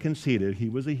becoming conceited, he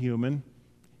was a human.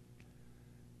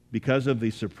 Because of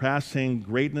the surpassing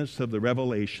greatness of the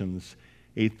revelations,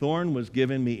 a thorn was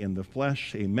given me in the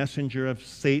flesh, a messenger of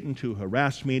Satan to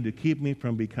harass me, to keep me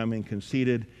from becoming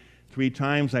conceited. 3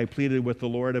 times I pleaded with the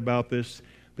Lord about this,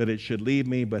 that it should leave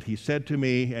me, but he said to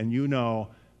me, and you know,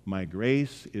 my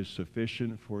grace is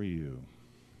sufficient for you.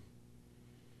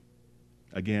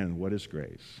 Again, what is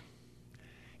grace?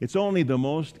 It's only the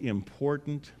most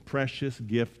important, precious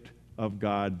gift of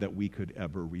God that we could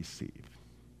ever receive.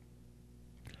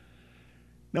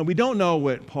 Now, we don't know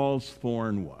what Paul's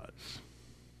thorn was.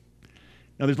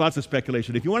 Now, there's lots of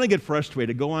speculation. If you want to get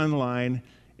frustrated, go online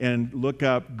and look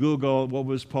up, Google, what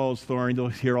was Paul's thorn? You'll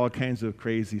hear all kinds of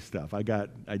crazy stuff. I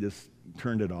just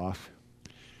turned it off.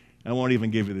 I won't even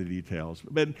give you the details.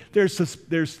 But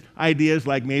there's ideas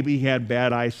like maybe he had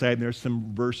bad eyesight, and there's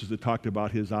some verses that talked about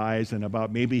his eyes and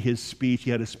about maybe his speech. He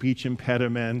had a speech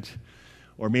impediment,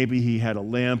 or maybe he had a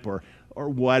limp, or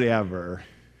whatever.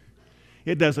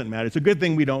 It doesn't matter. It's a good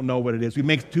thing we don't know what it is. We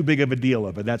make too big of a deal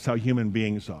of it. That's how human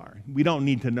beings are. We don't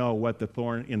need to know what the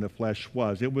thorn in the flesh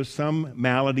was. It was some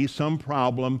malady, some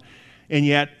problem, and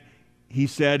yet he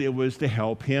said it was to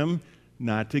help him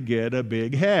not to get a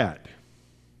big head,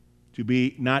 to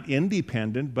be not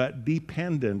independent, but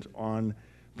dependent on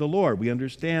the Lord. We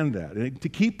understand that. And to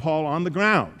keep Paul on the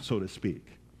ground, so to speak.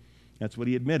 That's what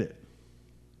he admitted.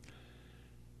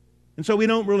 And so we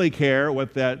don't really care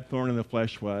what that thorn in the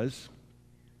flesh was,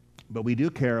 but we do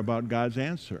care about God's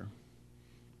answer.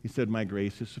 He said, my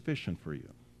grace is sufficient for you.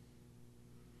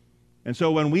 And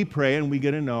so when we pray and we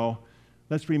get a no,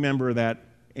 let's remember that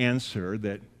answer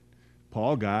that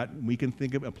Paul got. We can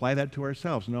apply that to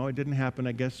ourselves. No, it didn't happen.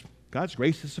 I guess God's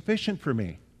grace is sufficient for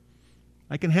me.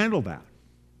 I can handle that.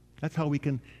 That's how we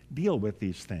can deal with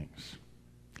these things.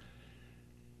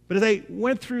 But as I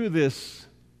went through this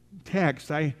text,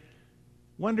 I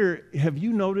wonder, have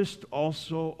you noticed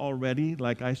also already,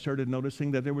 like I started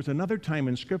noticing, that there was another time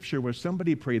in Scripture where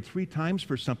somebody prayed 3 times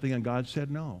for something and God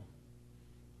said no?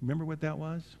 Remember what that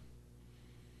was?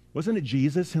 Wasn't it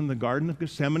Jesus in the Garden of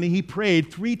Gethsemane? He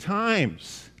prayed 3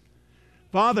 times.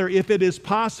 Father, if it is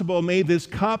possible, may this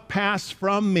cup pass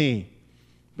from me,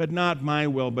 but not my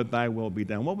will, but thy will be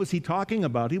done. What was he talking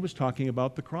about? He was talking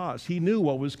about the cross. He knew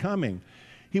what was coming.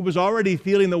 He was already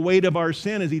feeling the weight of our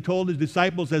sin as he told his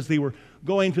disciples as they were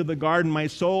going to the garden, my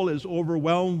soul is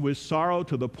overwhelmed with sorrow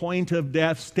to the point of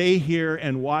death. Stay here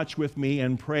and watch with me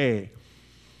and pray.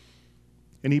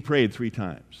 And he prayed 3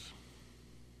 times.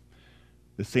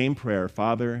 The same prayer,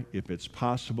 Father, if it's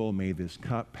possible, may this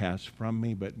cup pass from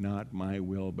me, but not my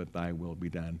will, but thy will be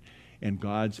done. And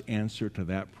God's answer to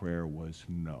that prayer was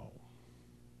no.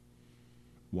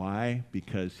 Why?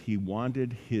 Because he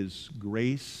wanted his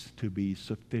grace to be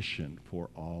sufficient for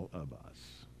all of us.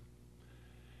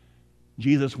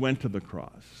 Jesus went to the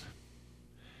cross.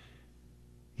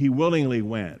 He willingly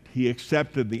went. He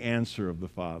accepted the answer of the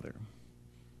Father.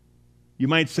 You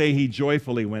might say he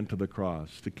joyfully went to the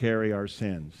cross to carry our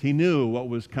sins. He knew what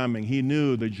was coming. He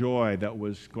knew the joy that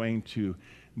was going to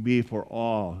be for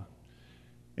all.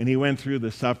 And he went through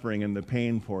the suffering and the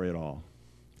pain for it all.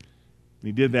 And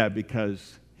he did that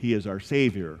because he is our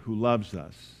Savior who loves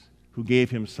us, who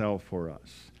gave himself for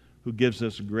us, who gives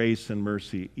us grace and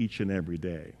mercy each and every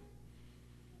day.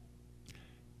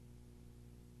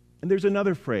 And there's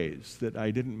another phrase that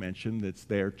I didn't mention that's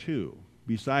there too.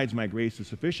 Besides, my grace is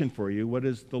sufficient for you, what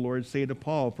does the Lord say to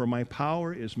Paul? For my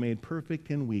power is made perfect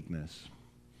in weakness.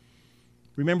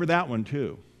 Remember that one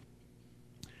too.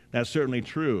 That's certainly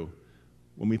true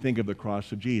when we think of the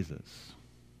cross of Jesus,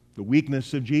 the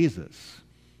weakness of Jesus.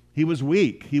 He was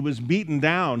weak. He was beaten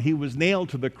down. He was nailed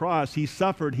to the cross. He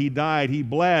suffered. He died. He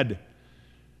bled.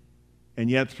 And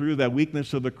yet through that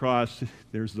weakness of the cross,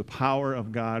 there's the power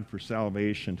of God for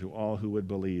salvation to all who would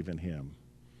believe in him.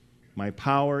 My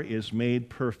power is made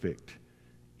perfect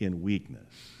in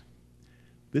weakness.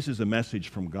 This is a message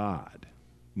from God,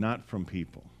 not from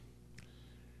people.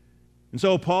 And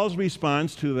so Paul's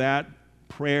response to that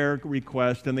prayer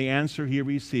request and the answer he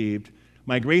received,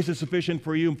 my grace is sufficient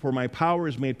for you, for my power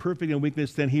is made perfect in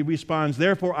weakness, then he responds,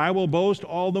 therefore I will boast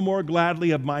all the more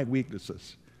gladly of my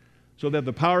weaknesses, so that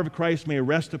the power of Christ may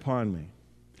rest upon me.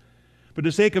 For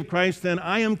the sake of Christ, then,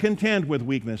 I am content with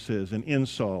weaknesses and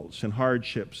insults and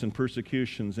hardships and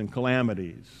persecutions and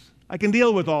calamities. I can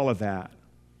deal with all of that.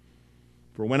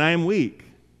 For when I am weak,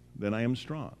 then I am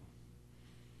strong,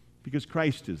 because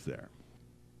Christ is there.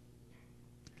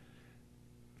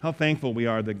 How thankful we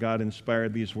are that God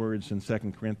inspired these words in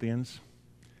 2 Corinthians.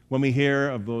 When we hear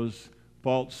of those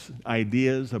false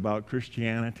ideas about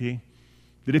Christianity,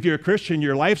 that if you're a Christian,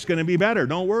 your life's going to be better.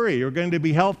 Don't worry. You're going to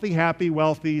be healthy, happy,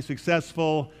 wealthy,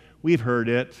 successful. We've heard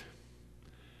it.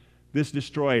 This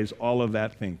destroys all of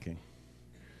that thinking.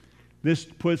 This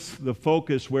puts the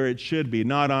focus where it should be,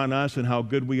 not on us and how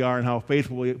good we are and how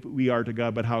faithful we are to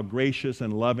God, but how gracious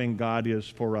and loving God is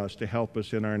for us to help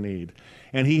us in our need.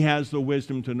 And he has the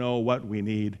wisdom to know what we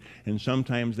need, and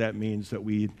sometimes that means that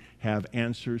we have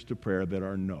answers to prayer that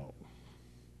are no.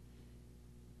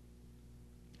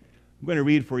 I'm going to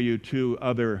read for you 2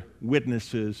 other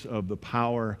witnesses of the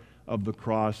power of the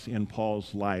cross in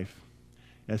Paul's life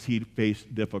as he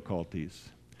faced difficulties.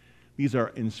 These are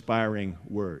inspiring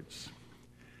words.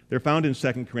 They're found in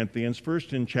 2 Corinthians,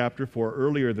 first in chapter 4,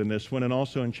 earlier than this one, and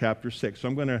also in chapter 6. So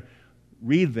I'm going to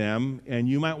read them, and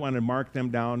you might want to mark them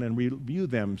down and review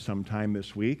them sometime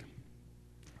this week.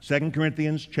 2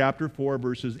 Corinthians chapter 4,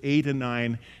 verses 8 and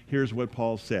 9, here's what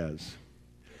Paul says.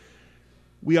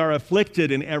 We are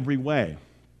afflicted in every way,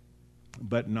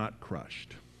 but not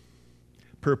crushed.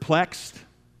 Perplexed,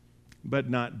 but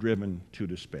not driven to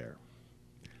despair.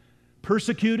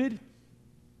 persecuted,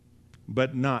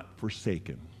 but not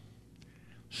forsaken,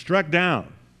 struck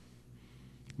down,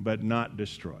 but not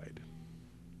destroyed.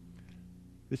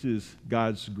 This is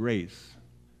God's grace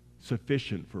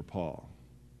sufficient for Paul.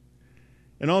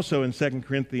 And also in 2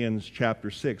 Corinthians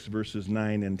chapter 6, verses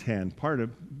 9 and 10, part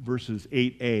of verses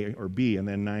 8a or b and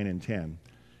then 9 and 10,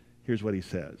 here's what he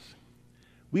says.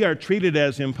 We are treated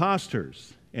as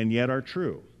impostors and yet are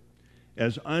true,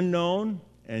 as unknown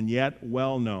and yet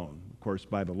well known, of course,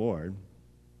 by the Lord,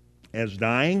 as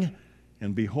dying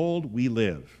and behold, we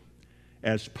live,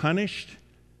 as punished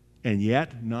and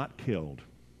yet not killed,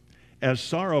 as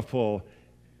sorrowful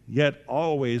yet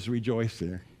always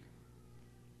rejoicing,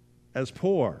 as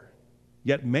poor,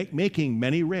 yet making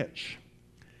many rich,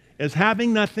 as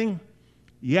having nothing,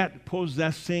 yet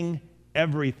possessing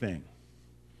everything.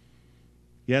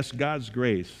 Yes, God's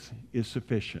grace is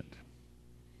sufficient.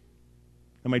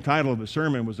 And my title of the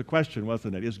sermon was a question,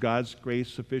 wasn't it? Is God's grace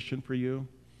sufficient for you?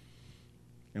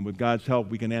 And with God's help,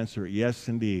 we can answer, yes,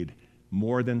 indeed,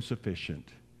 more than sufficient.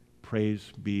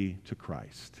 Praise be to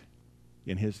Christ.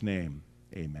 In his name,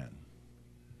 amen.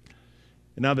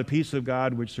 And now the peace of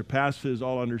God, which surpasses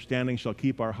all understanding, shall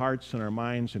keep our hearts and our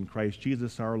minds in Christ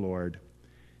Jesus our Lord.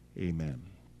 Amen.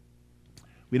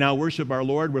 We now worship our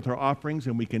Lord with our offerings,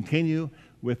 and we continue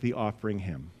with the offering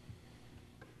hymn.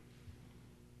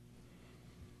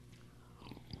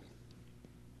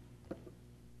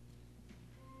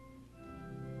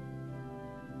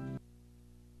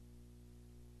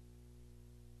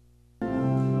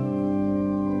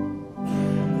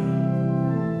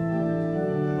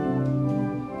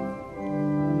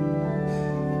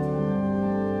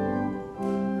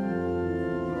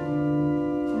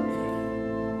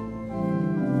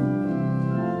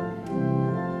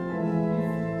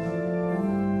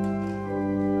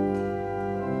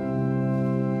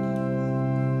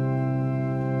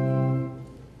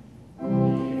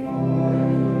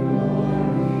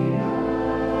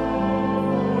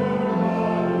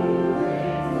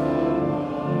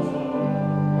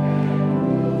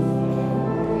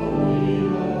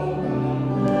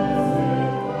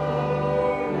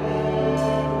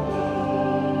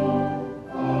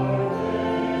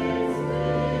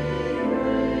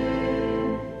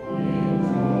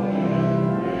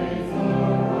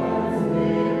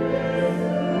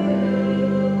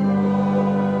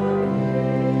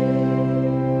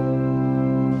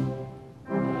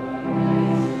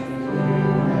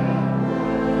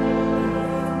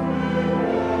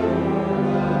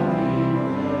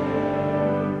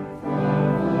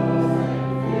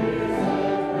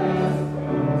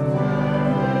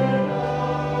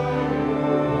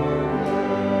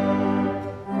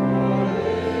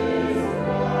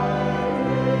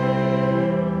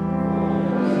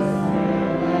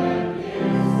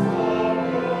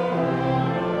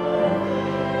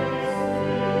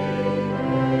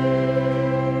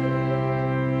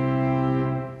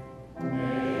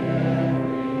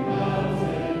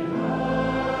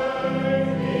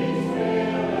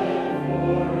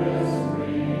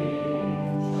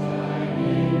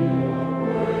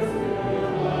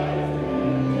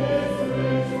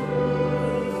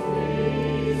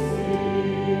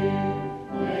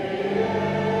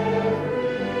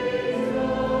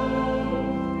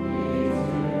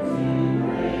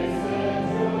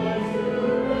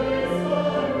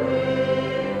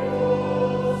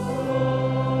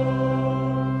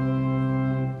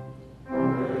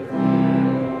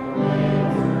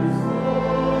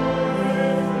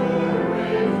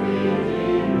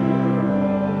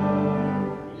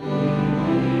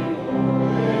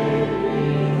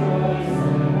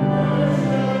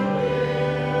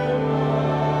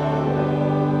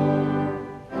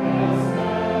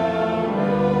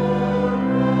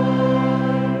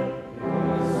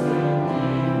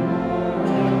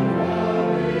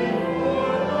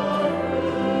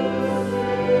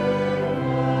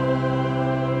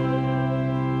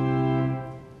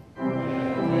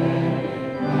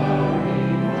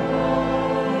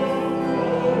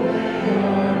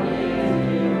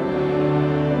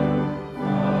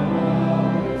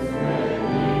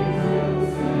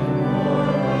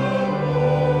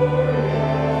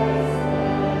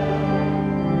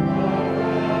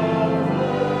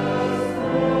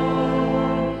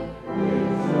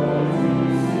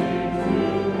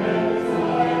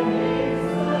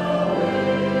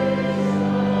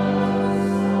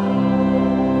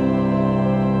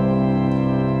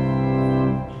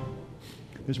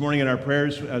 This morning in our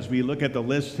prayers, as we look at the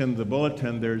list in the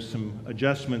bulletin, there's some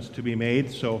adjustments to be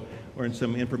made, or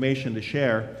some information to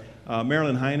share.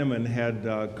 Marilyn Heineman had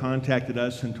contacted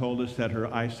us and told us that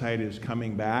her eyesight is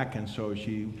coming back, and so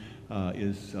she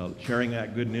is sharing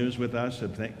that good news with us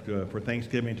for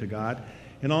Thanksgiving to God.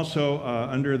 And also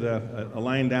under a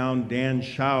line down, Dan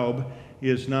Schaub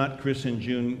is not Chris and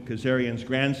June Kazarian's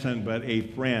grandson, but a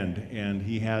friend, and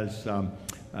he has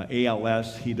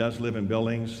ALS. He does live in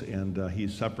Billings, and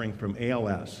he's suffering from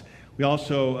ALS. We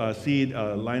also see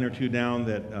a line or two down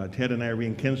that Ted and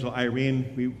Irene Kinsel.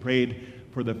 Irene, we prayed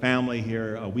for the family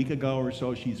here a week ago or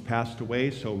so. She's passed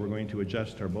away, so we're going to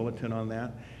adjust our bulletin on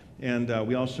that. And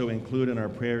we also include in our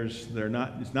prayers,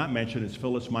 it's not mentioned, it's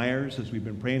Phyllis Myers, as we've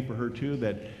been praying for her too,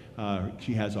 that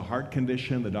she has a heart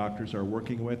condition the doctors are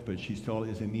working with, but she still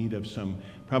is in need of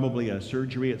probably a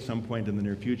surgery at some point in the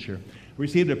near future. We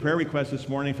received a prayer request this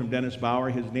morning from Dennis Bauer.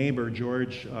 His neighbor,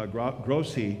 George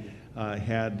Grossi,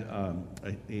 had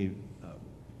a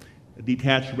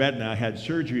detached retina, had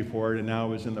surgery for it, and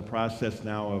now is in the process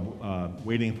now of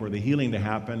waiting for the healing to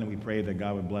happen. And we pray that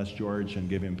God would bless George and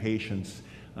give him patience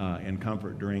and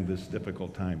comfort during this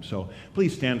difficult time. So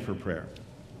please stand for prayer.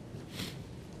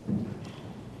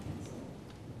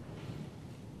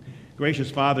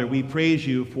 Gracious Father, we praise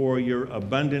you for your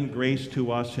abundant grace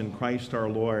to us in Christ our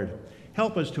Lord.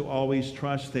 Help us to always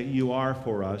trust that you are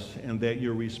for us and that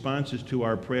your responses to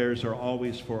our prayers are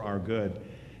always for our good.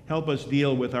 Help us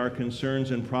deal with our concerns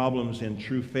and problems in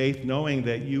true faith, knowing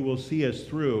that you will see us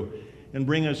through and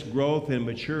bring us growth and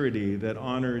maturity that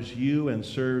honors you and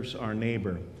serves our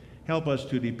neighbor. Help us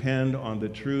to depend on the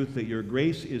truth that your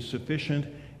grace is sufficient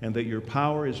and that your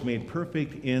power is made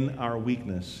perfect in our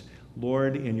weakness.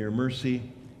 Lord, in your mercy,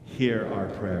 hear our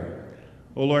prayer.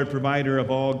 O Lord, provider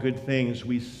of all good things,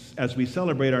 as we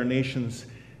celebrate our nation's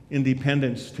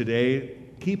independence today,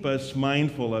 keep us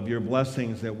mindful of your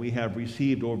blessings that we have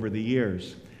received over the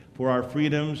years. For our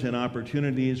freedoms and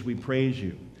opportunities, we praise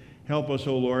you. Help us,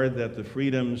 O Lord, that the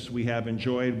freedoms we have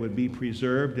enjoyed would be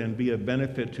preserved and be of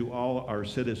benefit to all our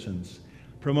citizens.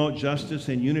 Promote justice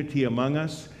and unity among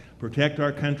us. Protect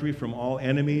our country from all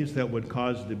enemies that would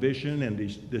cause division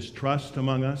and distrust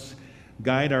among us.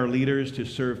 Guide our leaders to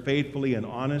serve faithfully and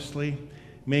honestly.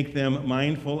 Make them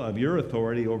mindful of your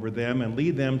authority over them and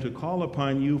lead them to call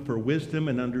upon you for wisdom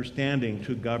and understanding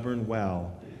to govern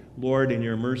well. Lord, in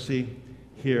your mercy,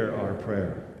 hear our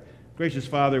prayer. Gracious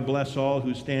Father, bless all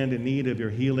who stand in need of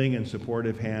your healing and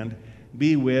supportive hand.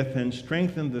 Be with and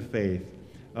strengthen the faith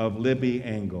of Libby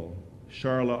Engel,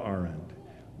 Charla Arendt,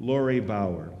 Lori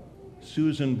Bauer,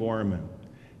 Susan Borman,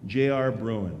 J.R.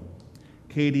 Bruin,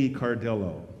 Katie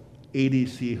Cardillo, Adie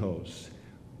Sehos,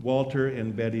 Walter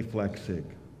and Betty Flexig,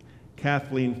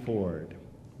 Kathleen Ford,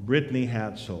 Brittany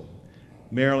Hatzel,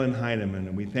 Marilyn Heineman,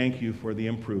 and we thank you for the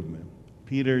improvement,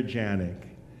 Peter Janik,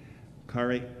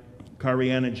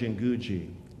 Kariana Jinguji,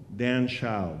 Dan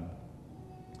Schaub,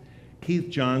 Keith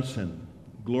Johnson,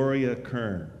 Gloria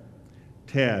Kern,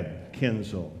 Ted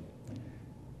Kinzel,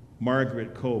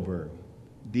 Margaret Coburg,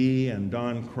 Dee and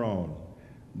Don Crone,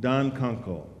 Don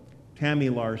Kunkel, Tammy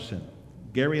Larson,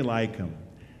 Gary Lycom,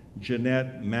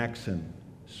 Jeanette Maxon,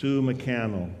 Sue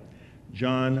McCannell,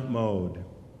 John Mode,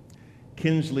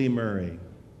 Kinsley Murray,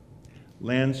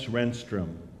 Lance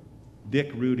Renstrom,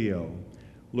 Dick Rudio,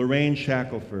 Lorraine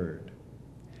Shackelford,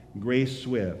 Grace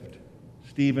Swift,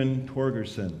 Stephen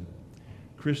Torgerson,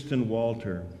 Kristen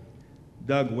Walter,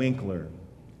 Doug Winkler,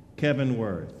 Kevin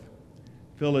Worth,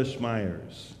 Phyllis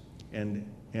Myers, and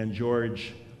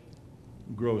George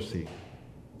Grossi.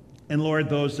 And Lord,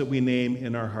 those that we name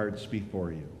in our hearts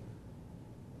before you.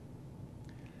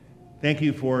 Thank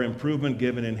you for improvement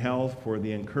given in health, for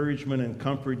the encouragement and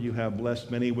comfort you have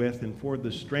blessed many with, and for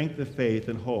the strength of faith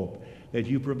and hope that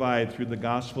you provide through the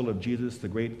gospel of Jesus, the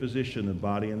great physician of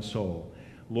body and soul.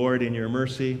 Lord, in your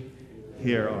mercy,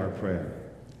 hear our prayer.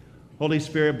 Holy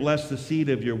Spirit, bless the seed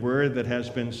of your word that has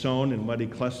been sown in Muddy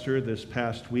Cluster this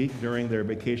past week during their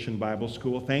vacation Bible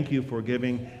school. Thank you for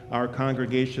giving our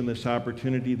congregation this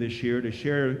opportunity this year to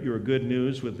share your good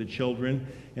news with the children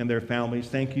and their families.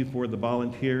 Thank you for the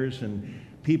volunteers and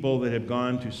people that have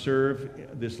gone to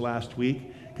serve this last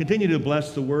week. Continue to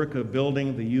bless the work of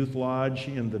building the youth lodge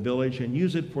in the village and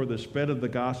use it for the spread of the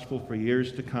gospel for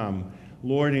years to come.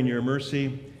 Lord, in your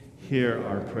mercy, hear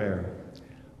our prayer.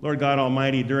 Lord God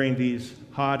Almighty, during these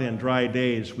hot and dry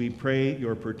days, we pray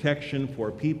your protection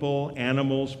for people,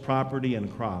 animals, property,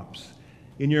 and crops.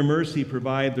 In your mercy,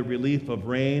 provide the relief of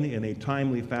rain in a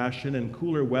timely fashion and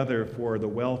cooler weather for the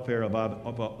welfare of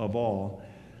all.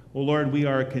 O Lord, we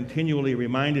are continually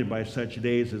reminded by such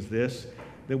days as this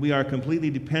that we are completely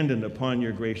dependent upon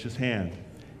your gracious hand.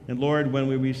 And Lord, when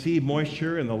we receive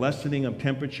moisture and the lessening of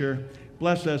temperature,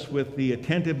 bless us with the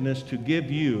attentiveness to give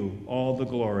you all the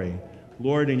glory.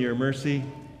 Lord, in your mercy,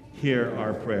 hear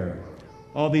our prayer.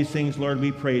 All these things, Lord,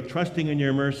 we pray, trusting in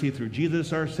your mercy through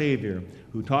Jesus our Savior,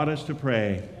 who taught us to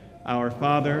pray, Our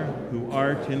Father, who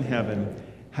art in heaven,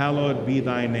 hallowed be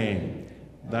thy name.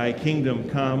 Thy kingdom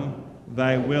come,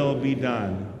 thy will be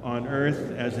done, on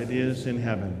earth as it is in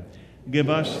heaven. Give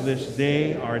us this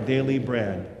day our daily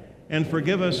bread, and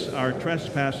forgive us our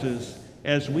trespasses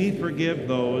as we forgive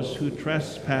those who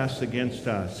trespass against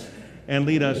us. And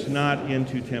lead us not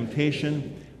into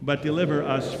temptation, but deliver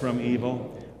us from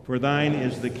evil. For thine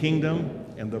is the kingdom,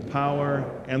 and the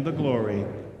power, and the glory,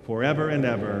 forever and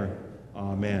ever.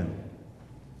 Amen.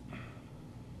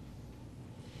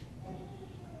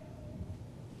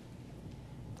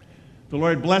 The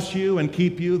Lord bless you and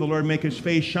keep you. The Lord make his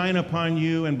face shine upon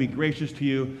you and be gracious to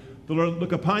you. The Lord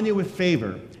look upon you with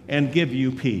favor and give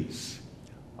you peace.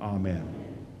 Amen.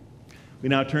 We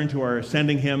now turn to our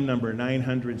ascending hymn, number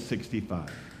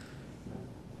 965.